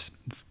means,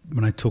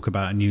 when I talk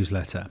about a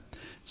newsletter,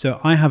 so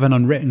I have an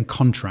unwritten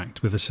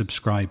contract with a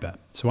subscriber.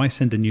 So I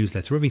send a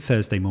newsletter every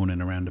Thursday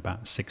morning around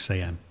about 6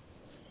 a.m.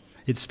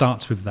 It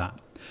starts with that.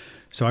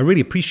 So I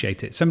really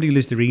appreciate it. Somebody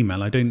leaves their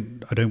email. I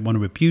don't want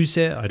to abuse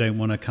it. I don't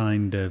want to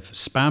kind of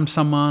spam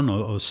someone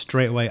or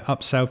straight away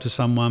upsell to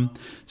someone.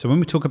 So when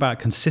we talk about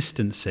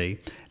consistency,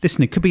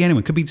 listen, it could be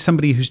anyone. It could be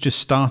somebody who's just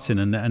starting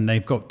and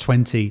they've got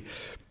 20,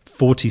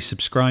 40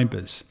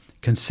 subscribers.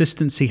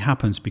 Consistency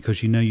happens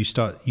because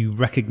you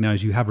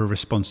recognize you have a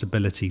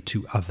responsibility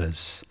to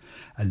others.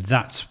 And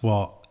that's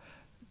what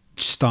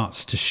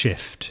starts to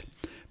shift.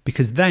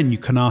 Because then you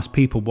can ask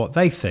people what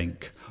they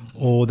think.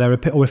 or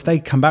or if they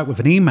come back with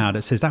an email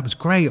that says that was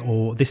great,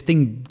 or this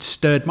thing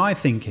stirred my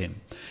thinking.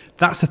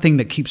 That's the thing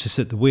that keeps us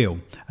at the wheel,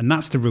 and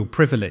that's the real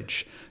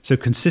privilege. So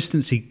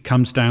consistency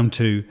comes down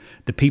to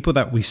the people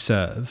that we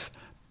serve,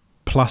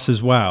 plus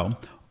as well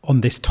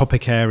on this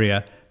topic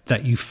area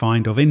that you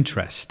find of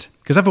interest.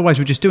 Because otherwise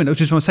we're just doing it. I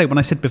just want to say, when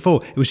I said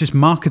before, it was just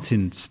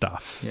marketing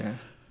stuff. Yeah.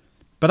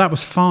 But that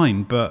was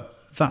fine,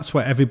 but that's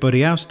what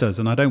everybody else does.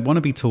 And I don't want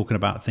to be talking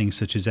about things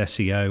such as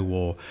SEO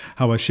or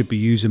how I should be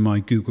using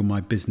my Google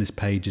My Business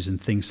pages and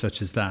things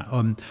such as that.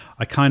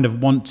 I kind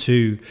of want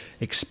to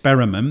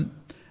experiment.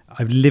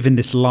 I live in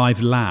this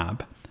live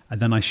lab, and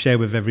then I share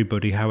with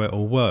everybody how it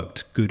all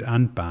worked, good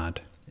and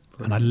bad.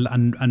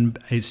 And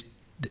it's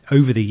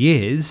over the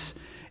years,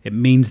 it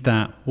means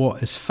that what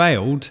has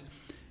failed,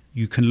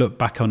 you can look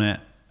back on it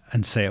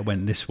and say it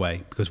went this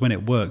way, because when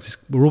it works,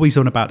 we're always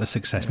on about the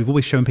success. We've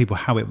always shown people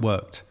how it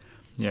worked.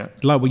 Yeah.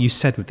 Like what you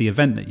said with the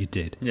event that you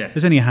did. Yeah.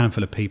 There's only a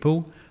handful of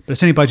people, but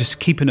it's only by just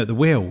keeping at the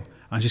wheel.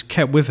 I just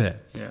kept with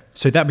it. Yeah.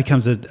 So that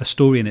becomes a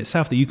story in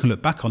itself that you can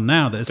look back on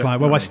now. That it's Definitely.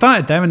 like, well, I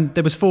started there and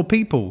there was 4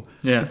 people.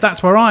 Yeah. But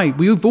that's where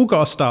we've all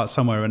got to start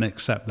somewhere and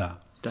accept that.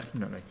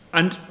 Definitely.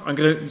 And I'm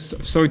going to,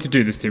 sorry to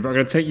do this to you, but I'm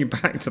going to take you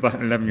back to that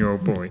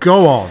 11-year-old boy.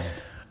 Go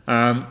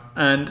on.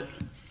 And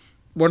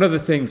one of the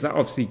things that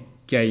obviously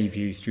gave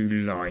you through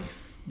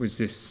life was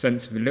this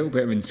sense of a little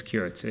bit of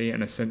insecurity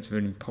and a sense of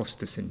an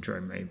imposter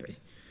syndrome, maybe.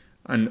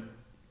 And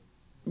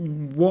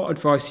what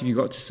advice have you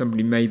got to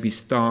somebody maybe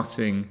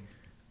starting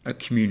a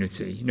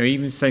community,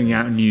 even sending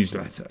out a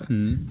newsletter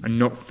and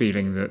not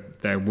feeling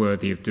that they're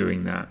worthy of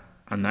doing that,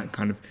 and that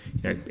kind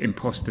of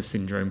imposter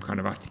syndrome kind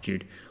of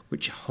attitude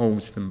which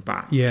holds them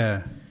back?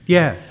 Yeah.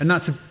 And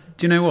do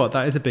you know what?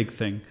 That is a big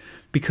thing.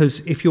 Because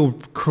if you're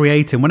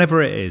creating,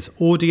 whatever it is,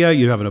 audio,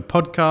 you're having a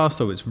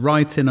podcast, or it's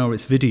writing, or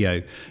it's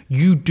video,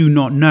 you do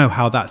not know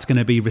how that's going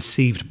to be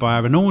received by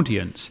an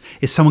audience.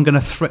 Is someone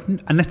going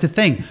to and that's the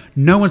thing,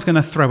 no one's going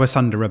to throw us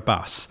under a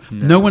bus.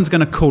 No one's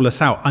going to call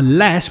us out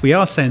unless we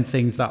are saying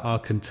things that are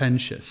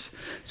contentious.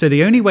 So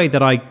the only way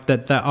that I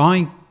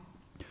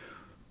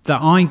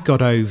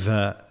got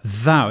over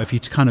that, if you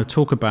kind of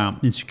talk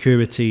about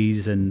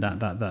insecurities and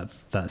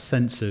that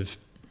sense of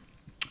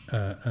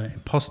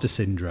imposter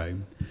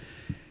syndrome,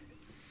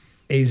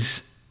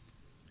 is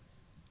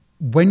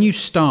when you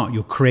start,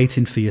 you're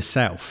creating for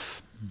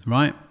yourself,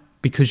 right?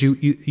 Because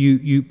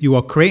you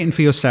are creating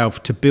for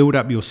yourself to build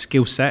up your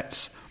skill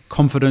sets,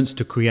 confidence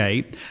to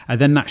create,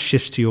 and then that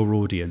shifts to your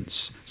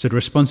audience. So the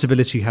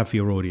responsibility you have for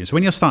your audience.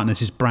 When you're starting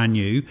this is brand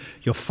new,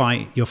 you're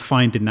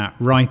finding that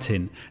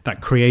writing,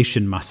 that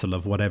creation muscle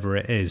of whatever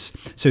it is.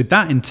 So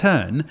that in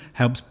turn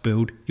helps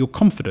build your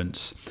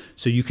confidence.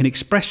 So you can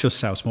express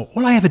yourself more.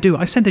 All I ever do,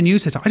 I send a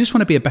newsletter. I just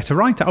want to be a better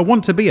writer. I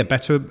want to be a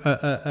better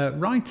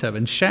writer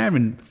and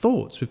sharing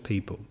thoughts with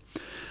people.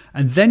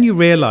 And then you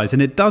realize,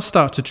 and it does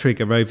start to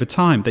trigger over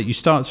time, that you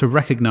start to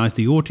recognize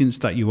the audience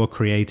that you are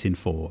creating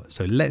for.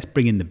 So let's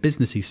bring in the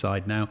businessy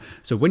side now.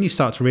 So when you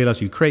start to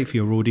realize you create for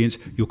your audience,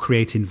 you're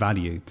creating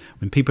value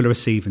when people are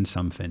receiving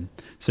something.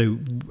 So,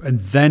 and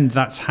then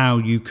that's how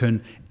you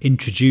can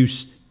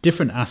introduce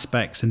different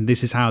aspects. And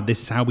this is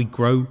how we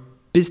grow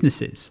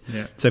businesses.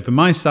 Yeah. So from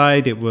my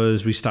side, it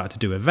was, we started to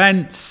do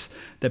events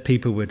that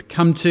people would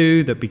come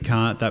to, that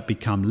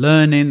become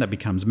learning, that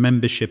becomes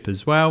membership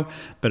as well.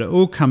 But it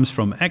all comes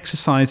from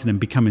exercising and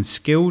becoming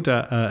skilled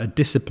at a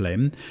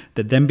discipline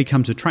that then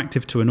becomes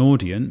attractive to an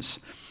audience.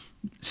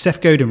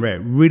 Seth Godin wrote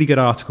a really good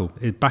article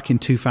back in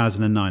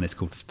 2009. It's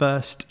called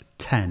First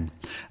 10.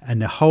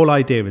 And the whole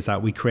idea is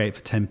that we create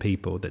for 10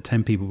 people, that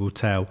 10 people will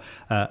tell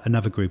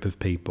another group of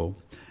people.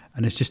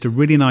 And it's just a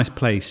really nice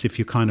place, if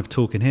you're kind of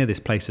talking here, this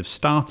place of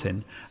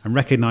starting, and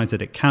recognize that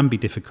it can be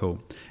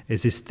difficult,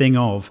 is this thing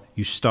of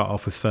you start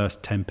off with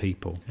first 10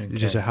 people. Okay. It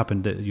just so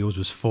happened that yours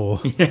was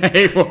 4. Yeah,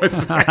 it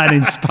was. An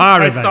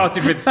inspiring. I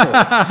started with 4.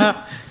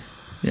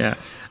 Yeah.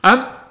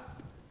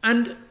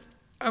 And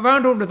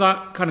around all of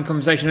that kind of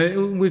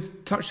conversation,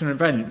 we've touched on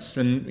events,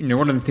 and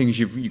one of the things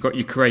you've got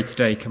your Creator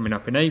Day coming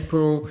up in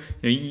April.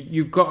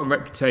 You've got a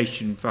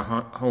reputation for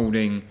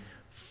holding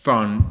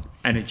fun,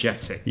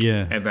 energetic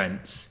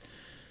events.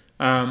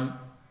 What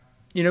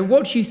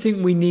do you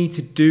think we need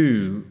to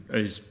do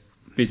as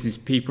business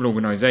people,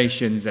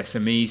 organisations,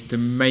 SMEs to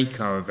make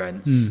our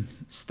events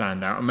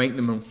stand out and make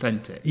them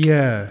authentic?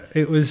 Yeah,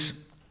 it was.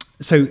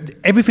 So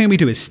everything we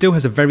do still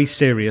has a very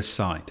serious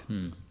side.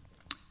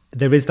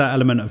 There is that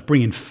element of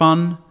bringing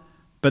fun,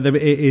 but it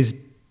is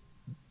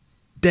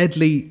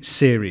deadly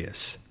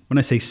serious. When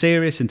I say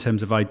serious in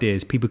terms of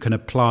ideas, people can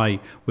apply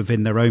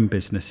within their own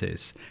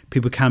businesses.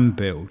 People can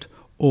build,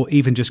 or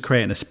even just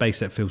creating a space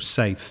that feels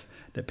safe,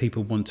 that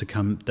people want to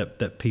come,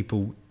 that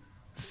people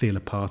feel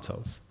a part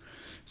of.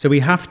 So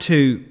we have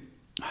to,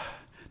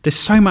 there's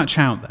so much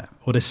out there,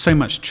 or there's so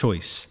much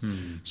choice.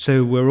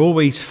 So we're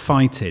always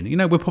fighting.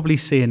 We're probably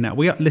seeing that.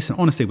 Listen,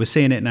 honestly, we're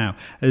seeing it now.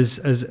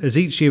 As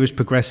each year is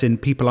progressing,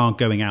 people are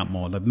going out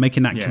more, they're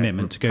making that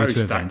commitment to go to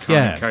events.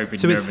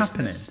 So it's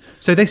happening.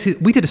 So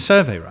we did a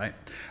survey, right?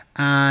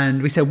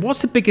 And we said,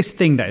 what's the biggest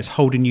thing that is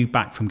holding you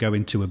back from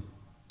going to a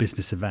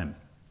business event?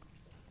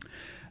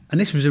 And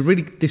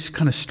this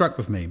kind of struck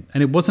with me.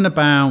 And it wasn't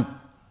about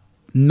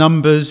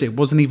numbers. It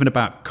wasn't even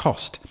about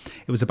cost.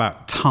 It was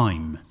about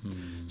time.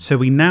 So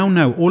we now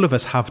know all of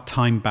us have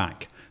time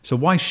back. So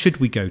why should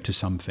we go to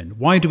something?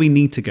 Why do we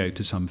need to go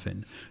to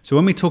something? So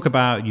when we talk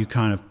about we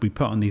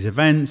put on these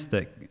events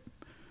that,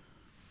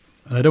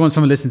 and I don't want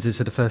someone listening to this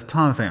for the first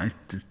time thinking,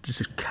 it's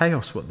just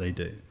chaos what they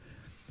do.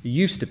 It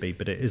used to be,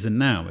 but it isn't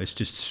now. It's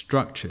just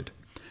structured.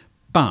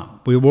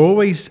 But we were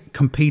always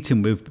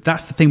competing with,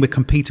 that's the thing we're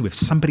competing with,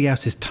 somebody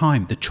else's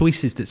time, the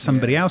choices that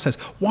somebody else has.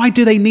 Why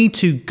do they need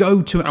to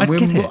go to, and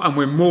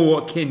we're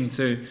more akin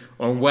to,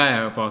 or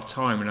aware of our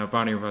time and our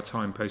value of our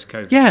time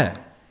post-COVID. Yeah.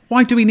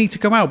 Why do we need to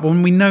go out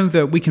when we know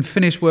that we can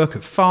finish work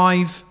at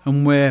 5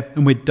 and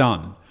we're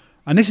done?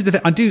 And this is the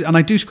thing,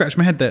 I do scratch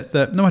my head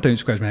that no, I don't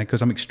scratch my head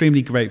because I'm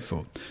extremely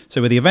grateful.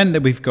 So with the event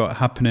that we've got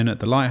happening at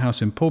the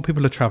Lighthouse in Poole,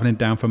 people are travelling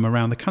down from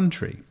around the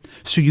country.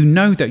 So you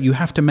know that you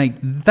have to make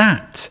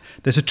that,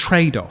 there's a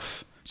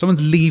trade-off.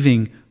 Someone's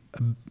leaving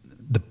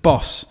the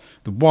boss,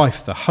 the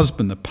wife, the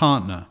husband, the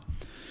partner.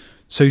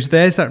 So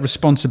there's that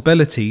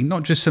responsibility,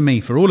 not just for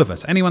me, for all of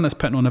us. Anyone that's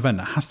putting on an event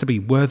that has to be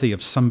worthy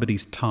of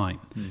somebody's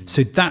time.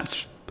 So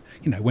that's,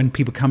 when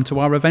people come to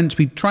our events,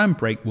 we try and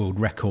break world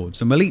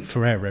records and we'll eat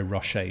Ferrero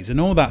Rochers and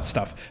all that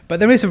stuff. But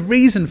there is a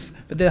reason,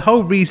 but the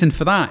whole reason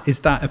for that is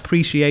that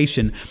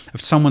appreciation of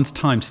someone's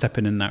time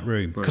stepping in that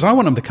room. Because I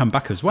want them to come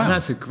back as well. And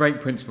that's a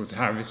great principle to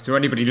have. If to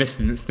anybody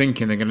listening that's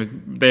thinking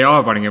they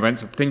are running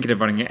events or thinking of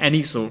running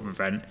any sort of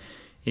event,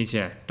 is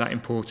that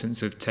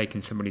importance of taking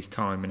somebody's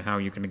time and how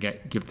you're going to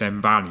give them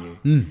value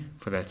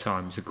for their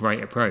time is a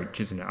great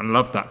approach, isn't it? I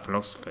love that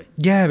philosophy.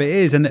 Yeah, it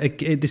is, and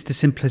it's the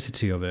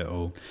simplicity of it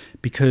all,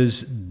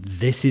 because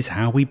this is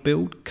how we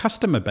build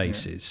customer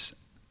bases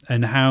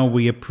and how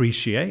we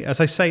appreciate.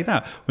 As I say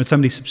that, when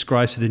somebody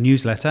subscribes to the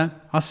newsletter,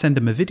 I'll send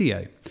them a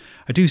video.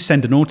 I do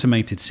send an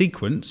automated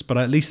sequence, but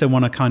at least I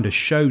want to kind of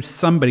show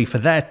somebody for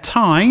their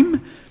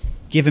time.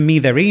 Given me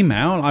their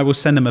email, I will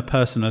send them a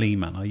personal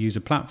email. I'll use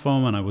a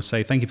platform and I will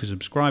say, thank you for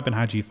subscribing.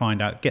 How do you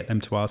find out? Get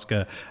them to ask,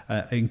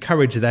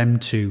 encourage them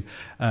to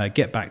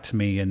get back to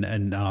me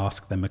and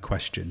ask them a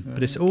question.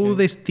 But it's all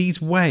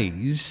these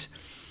ways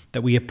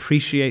that we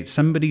appreciate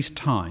somebody's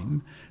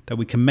time, that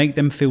we can make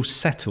them feel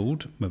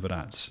settled, whether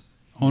that's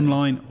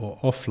online or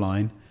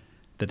offline,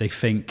 that they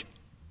think,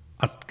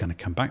 I'm going to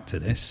come back to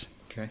this.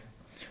 Okay.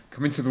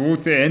 Coming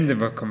towards the end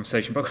of our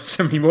conversation, but I've got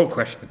so many more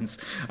questions.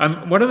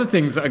 One of the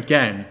things that,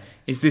 again,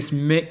 is this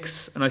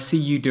mix, and I see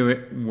you do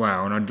it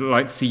well, and I'd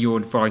like to see your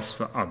advice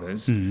for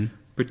others,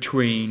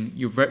 between,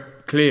 you're very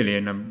clearly,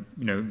 and I'm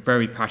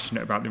very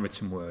passionate about the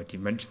written word. You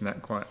mentioned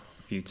that quite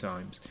a few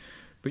times.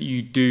 But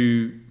you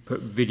do put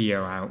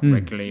video out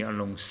regularly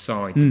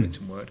alongside the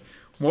written word.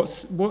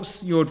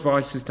 What's your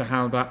advice as to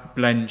how that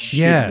blend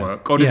should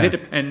work? Or does it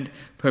depend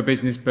per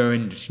business, per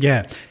industry?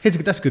 Yeah, that's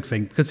a good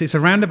thing, because it's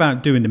around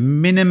about doing the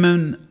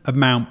minimum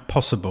amount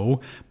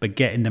possible, but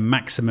getting the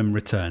maximum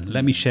return.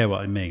 Let me share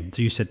what I mean.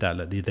 So you said that,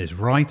 look, there's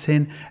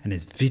writing and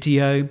there's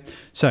video.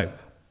 So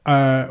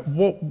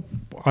what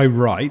I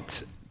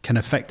write can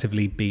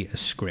effectively be a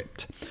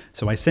script.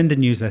 So I send a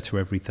newsletter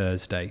every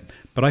Thursday,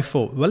 but I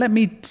thought, well, let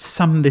me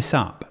sum this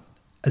up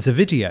as a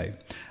video,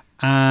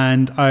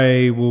 and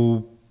I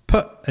will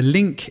put a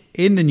link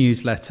in the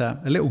newsletter,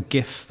 a little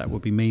GIF, that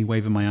would be me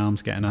waving my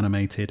arms, getting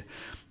animated.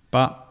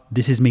 But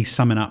this is me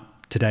summing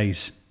up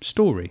today's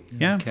story.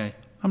 Yeah. Okay.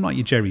 I'm like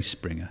your Jerry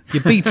Springer,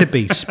 your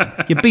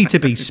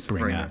B2B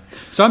Springer.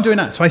 So I'm doing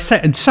that. So I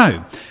said, and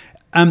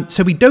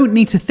so we don't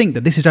need to think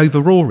that this is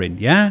overawing.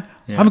 Yeah.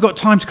 I haven't got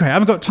time to create. I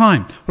haven't got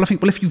time. Well, I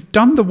think, if you've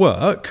done the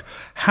work,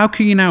 how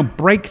can you now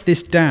break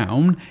this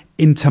down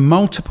into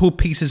multiple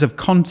pieces of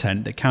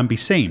content that can be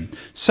seen?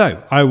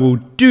 So I will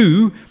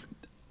do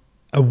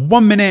a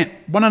 1 minute,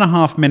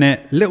 1.5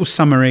 minute little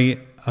summary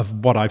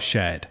of what I've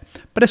shared.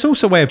 But it's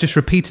also a way of just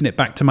repeating it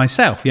back to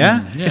myself,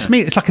 It's me.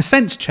 It's like a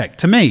sense check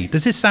to me.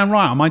 Does this sound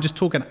right? Am I just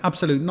talking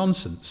absolute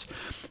nonsense?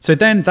 So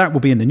then that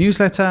will be in the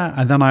newsletter,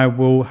 and then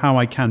how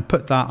I can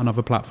put that on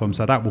other platforms.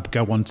 So that will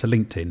go on to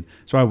LinkedIn.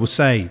 So I will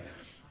say,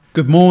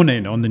 good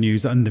morning on the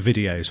news and the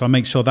video. So I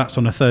make sure that's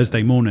on a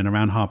Thursday morning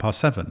around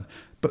 7:30.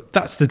 But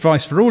that's the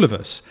advice for all of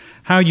us.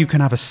 How you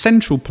can have a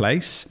central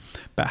place,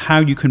 but how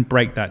you can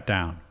break that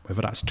down.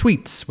 Whether that's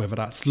tweets, whether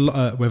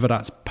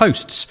that's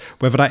posts,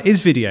 whether that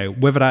is video,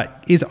 whether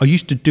that is, I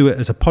used to do it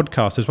as a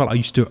podcast as well. I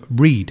used to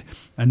read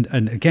and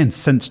again,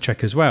 sense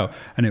check as well.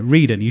 And it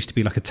used to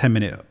be like a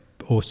 10-minute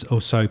or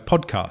so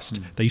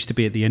podcast. They used to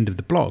be at the end of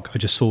the blog. I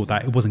just saw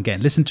that it wasn't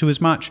getting listened to as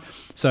much.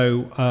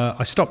 So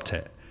I stopped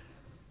it.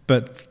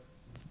 But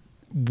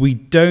we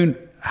don't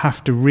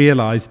have to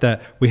realize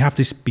that we have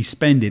to be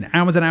spending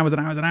hours and hours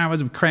and hours and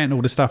hours of creating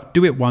all this stuff.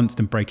 Do it once,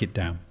 then break it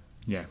down.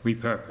 Yeah,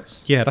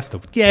 repurpose. Yeah, that's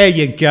there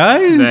you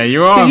go. There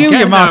you are. Give you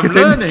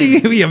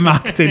your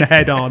marketing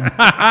head on.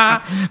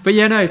 But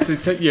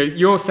so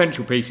your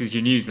central piece is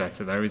your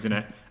newsletter, though, isn't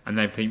it? And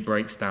everything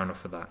breaks down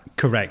off of that.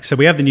 Correct. So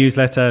we have the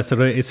newsletter.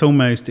 So it's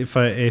almost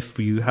if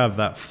you have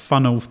that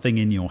funnel thing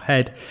in your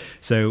head.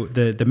 So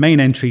the main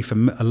entry for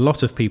a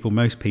lot of people,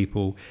 most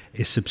people,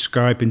 is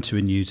subscribing to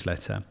a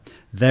newsletter.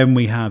 Then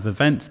we have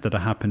events that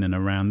are happening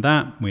around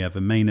that. We have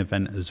a main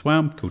event as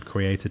well called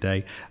Creator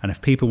Day. And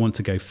if people want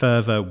to go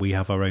further, we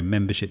have our own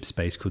membership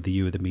space called the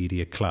You Are the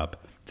Media Club.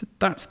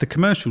 That's the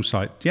commercial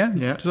side, yeah?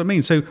 Yeah. Does that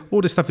mean? So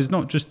all this stuff is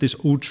not just this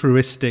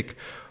altruistic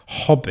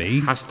hobby.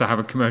 It has to have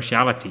a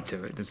commerciality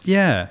to it, doesn't it?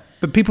 Yeah,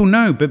 but people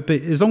know. But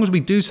as long as we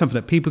do something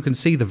that people can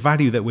see the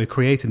value that we're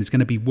creating is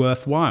going to be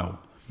worthwhile.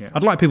 Yeah.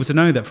 I'd like people to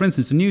know that, for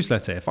instance, a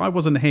newsletter, if I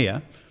wasn't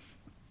here,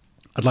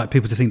 I'd like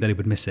people to think that they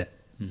would miss it.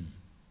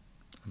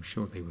 I'm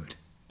sure they would.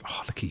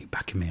 Oh, look at you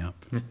backing me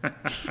up.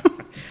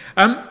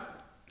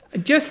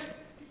 Just,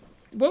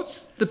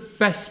 what's the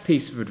best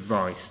piece of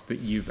advice that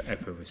you've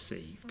ever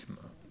received, Mark?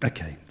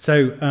 Okay,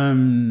 so,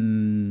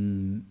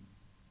 and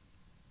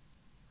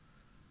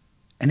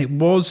it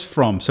was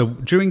so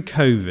during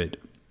COVID,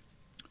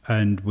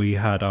 and we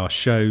had our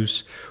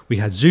shows, we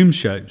had Zoom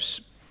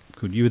shows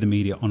called You Are the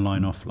Media,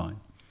 Online, Offline.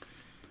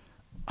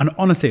 And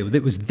honestly,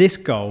 it was this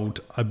gold.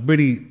 I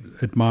really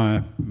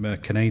admire a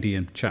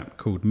Canadian chap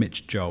called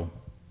Mitch Joel.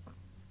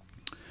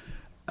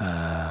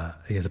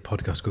 He has a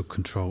podcast called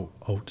Control,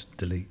 Alt,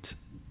 Delete.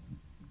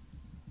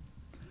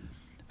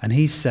 And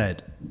he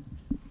said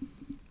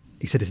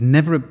it's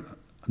never,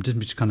 I'm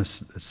just kind of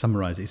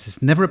summarize it.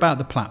 It's never about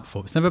the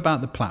platform. It's never about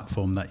the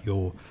platform that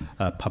you're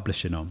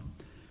publishing on.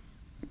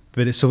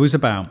 But it's always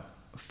about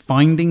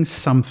finding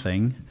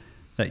something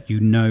that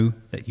you know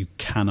that you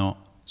cannot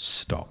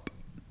stop.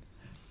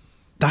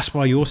 That's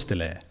why you're still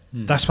here.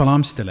 That's why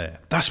I'm still here.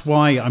 That's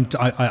why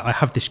I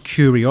have this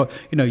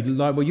curiosity,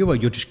 like what you are.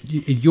 You're just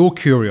your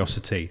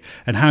curiosity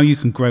and how you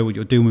can grow what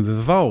you're doing with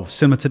Evolve,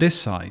 similar to this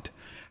side.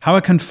 How I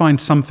can find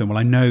something. Well,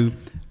 I know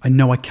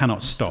I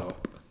cannot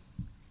stop.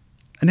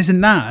 And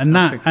isn't that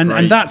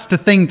and that's the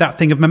thing, that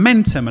thing of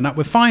momentum, and that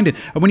we're finding.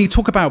 And when you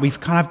talk about we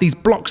kind of have these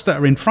blocks that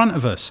are in front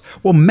of us.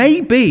 Well,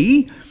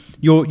 maybe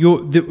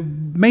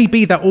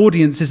maybe that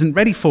audience isn't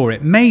ready for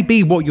it.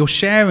 Maybe what you're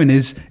sharing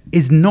is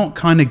not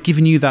kind of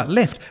giving you that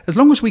lift. As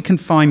long as we can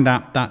find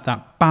that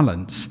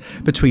balance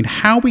between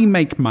how we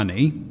make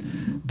money,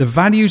 the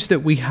values that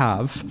we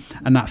have,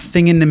 and that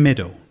thing in the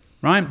middle,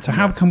 right? So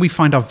how can we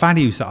find our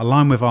values that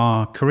align with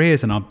our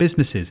careers and our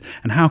businesses,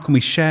 and how can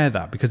we share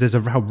that? Because there's a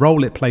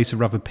role it plays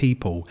for other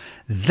people.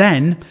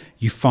 Then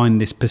you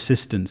find this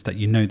persistence that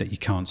you know that you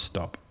can't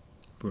stop.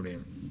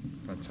 Brilliant.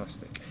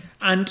 Fantastic.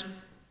 And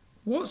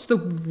what's the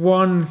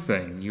one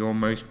thing you're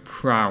most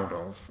proud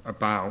of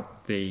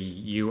about the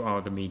You Are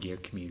the Media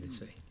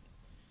community?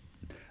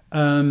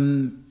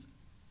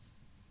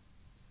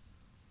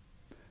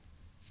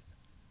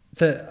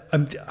 That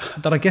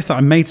I guess that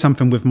I made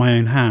something with my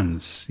own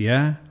hands.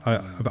 Yeah, I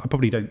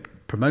probably don't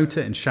promote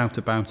it and shout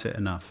about it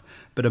enough.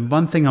 But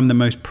one thing I'm the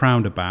most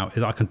proud about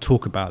is I can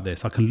talk about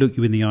this. I can look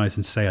you in the eyes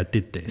and say I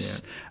did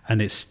this.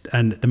 Yeah.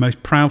 And the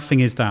most proud thing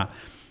is that,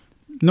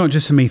 not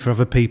just for me, for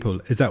other people,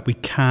 is that we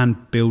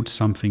can build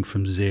something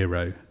from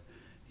zero.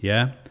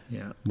 Yeah?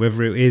 Yeah.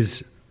 Whether it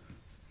is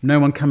no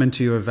one coming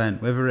to your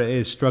event, whether it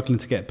is struggling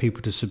to get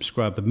people to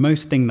subscribe, the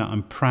most thing that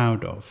I'm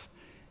proud of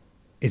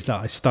is that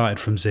I started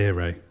from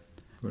zero.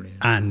 Brilliant.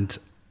 And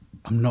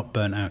I'm not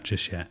burnt out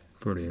just yet.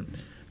 Brilliant.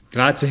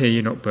 Glad to hear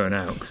you're not burnt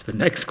out, because the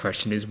next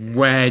question is,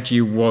 where do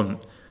you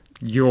want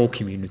your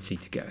community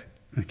to go?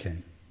 Okay.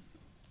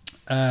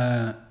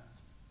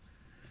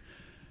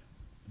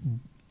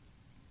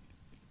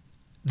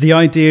 The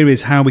idea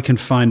is how we can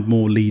find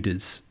more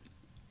leaders.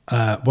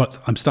 What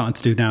I'm starting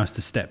to do now is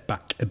to step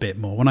back a bit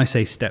more. When I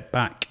say step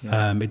back,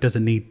 it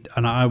doesn't need,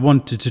 and I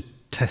wanted to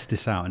test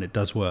this out, and it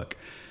does work.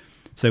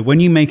 So when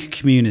you make a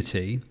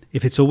community,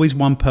 if it's always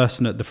one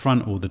person at the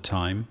front all the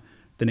time,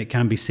 then it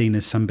can be seen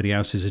as somebody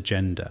else's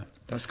agenda.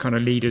 That's kind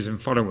of leaders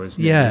and followers,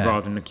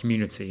 rather than a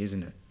community,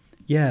 isn't it?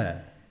 Yeah.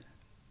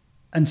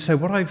 And so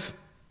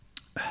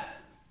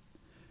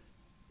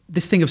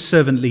this thing of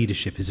servant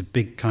leadership is a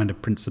big kind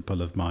of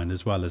principle of mine,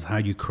 as well as how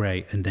you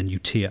create and then you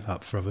tee it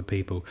up for other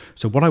people.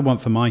 So what I want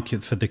for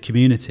the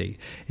community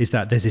is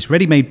that there's this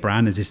ready-made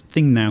brand, there's this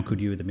thing now called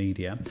You Are the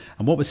Media,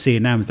 and what we're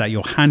seeing now is that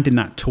you're handing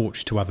that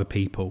torch to other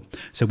people.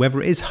 So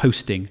whether it is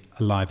hosting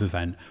a live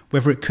event,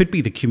 whether it could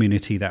be the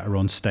community that are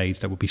on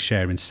stage that will be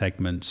sharing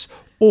segments,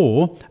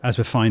 or, as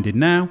we're finding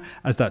now,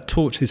 as that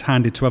torch is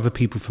handed to other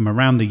people from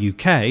around the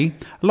UK, a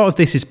lot of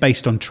this is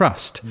based on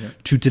trust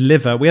to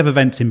deliver. We have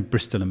events in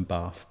Bristol and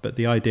Bath, but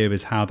the idea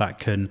is how that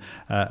can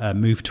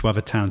move to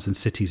other towns and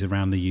cities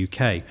around the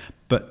UK,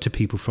 but to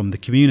people from the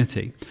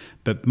community.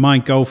 But my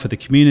goal for the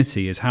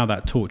community is how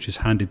that torch is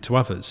handed to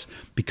others,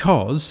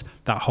 because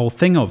that whole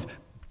thing of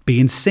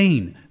being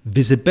seen,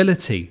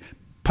 visibility,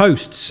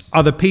 posts,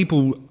 other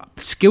people,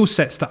 skill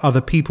sets that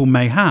other people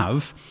may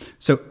have.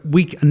 So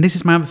and this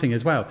is my other thing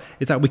as well,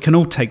 is that we can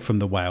all take from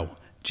the whale.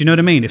 Do you know what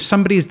I mean? If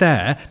somebody is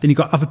there, then you've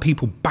got other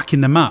people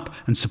backing them up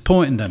and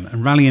supporting them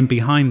and rallying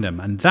behind them.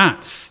 And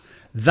that's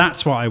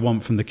That's what I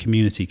want from the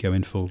community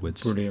going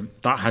forwards.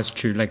 Brilliant. That has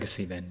true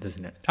legacy then,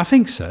 doesn't it? I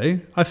think so.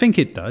 I think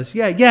it does.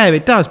 Yeah,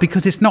 it does,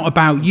 because it's not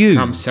about you. It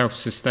becomes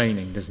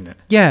self-sustaining, doesn't it?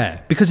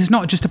 Yeah, because it's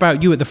not just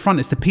about you at the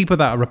front, it's the people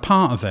that are a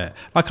part of it.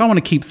 Like, I want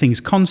to keep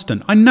things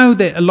constant. I know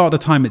that a lot of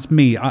the time it's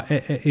me,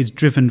 it is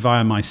driven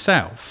via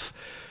myself.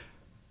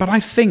 But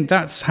I think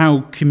that's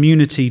how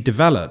community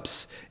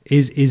develops,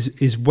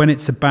 is when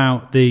it's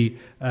about the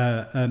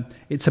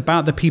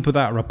people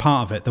that are a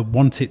part of it, that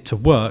want it to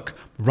work,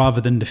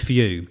 rather than the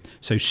few.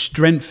 So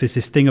strength is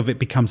this thing of it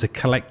becomes a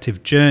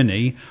collective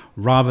journey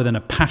rather than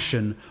a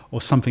passion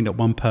or something that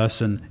one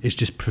person is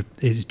just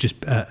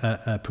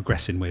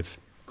progressing with.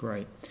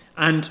 Great.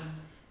 And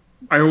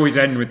I always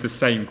end with the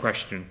same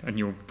question, and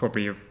you'll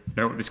probably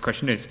know what this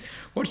question is.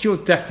 What's your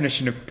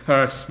definition of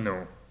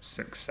personal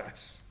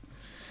success?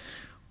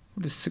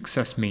 What does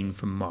success mean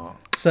for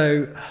Mark?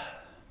 So,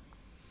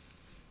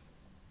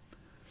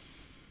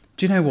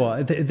 do you know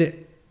what?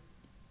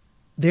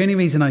 The only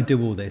reason I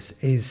do all this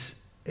is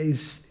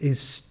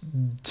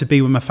to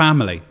be with my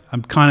family.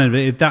 I'm kind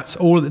of, that's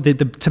all.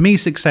 To me,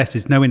 success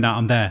is knowing that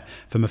I'm there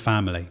for my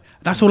family.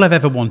 That's all I've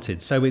ever wanted.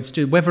 So it's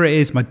just, whether it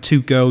is my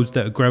 2 girls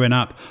that are growing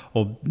up,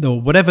 or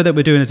whatever that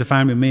we're doing as a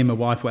family, me and my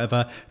wife,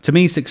 whatever. To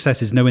me,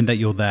 success is knowing that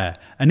you're there.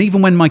 And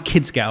even when my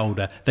kids get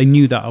older, they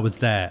knew that I was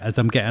there as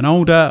I'm getting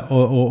older,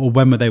 or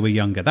when they were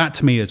younger. That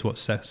to me is what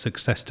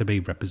success to me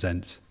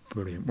represents.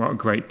 Brilliant. What a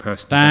great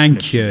person.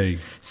 Thank you.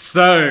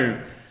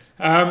 So,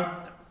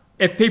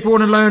 if people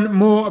want to learn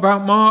more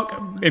about Mark,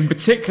 in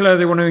particular,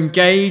 they want to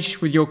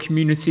engage with your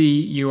community,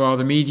 You Are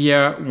The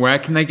Media, where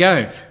can they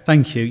go?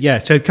 Thank you. Yeah,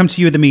 so come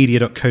to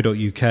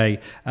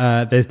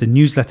youarethemedia.co.uk. There's the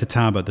newsletter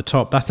tab at the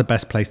top. That's the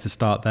best place to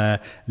start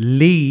there.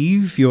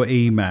 Leave your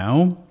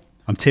email.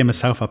 I'm tearing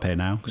myself up here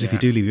now, because if you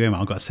do leave your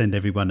email, I've got to send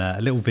everyone a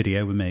little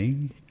video with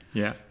me.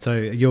 Yeah. So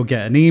you'll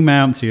get an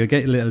email, so you'll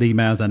get little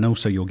emails, and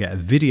also you'll get a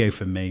video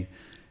from me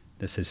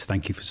that says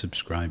thank you for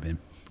subscribing.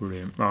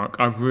 Brilliant, Mark.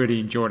 I've really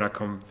enjoyed our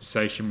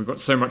conversation. We've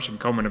got so much in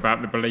common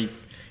about the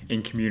belief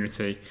in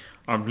community.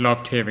 I've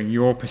loved hearing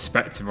your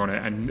perspective on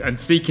it and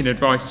seeking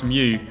advice from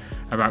you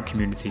about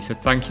community. So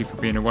thank you for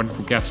being a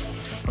wonderful guest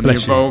on the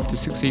Evolve to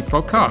Succeed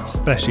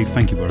podcast. Bless you.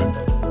 Thank you, Warren.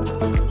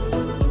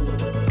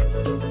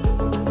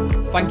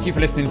 Thank you for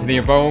listening to the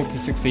Evolve to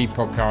Succeed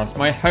podcast.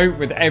 My hope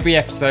with every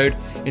episode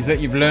is that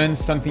you've learned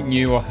something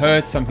new or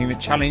heard something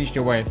that challenged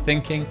your way of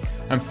thinking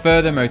and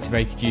further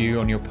motivated you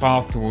on your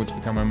path towards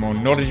becoming a more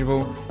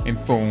knowledgeable,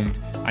 informed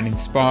and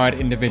inspired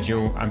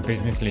individual and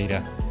business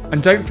leader.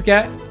 And don't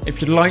forget,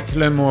 if you'd like to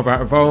learn more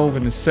about Evolve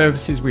and the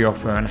services we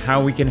offer and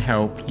how we can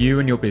help you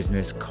and your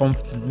business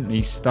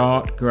confidently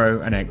start, grow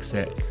and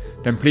exit,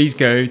 then please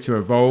go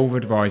to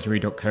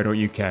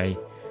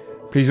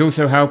evolveadvisory.co.uk. Please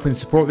also help and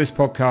support this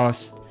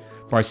podcast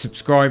by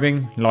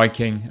subscribing,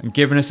 liking and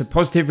giving us a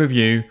positive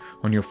review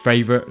on your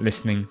favourite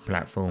listening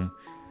platform.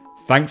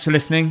 Thanks for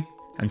listening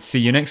and see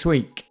you next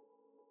week.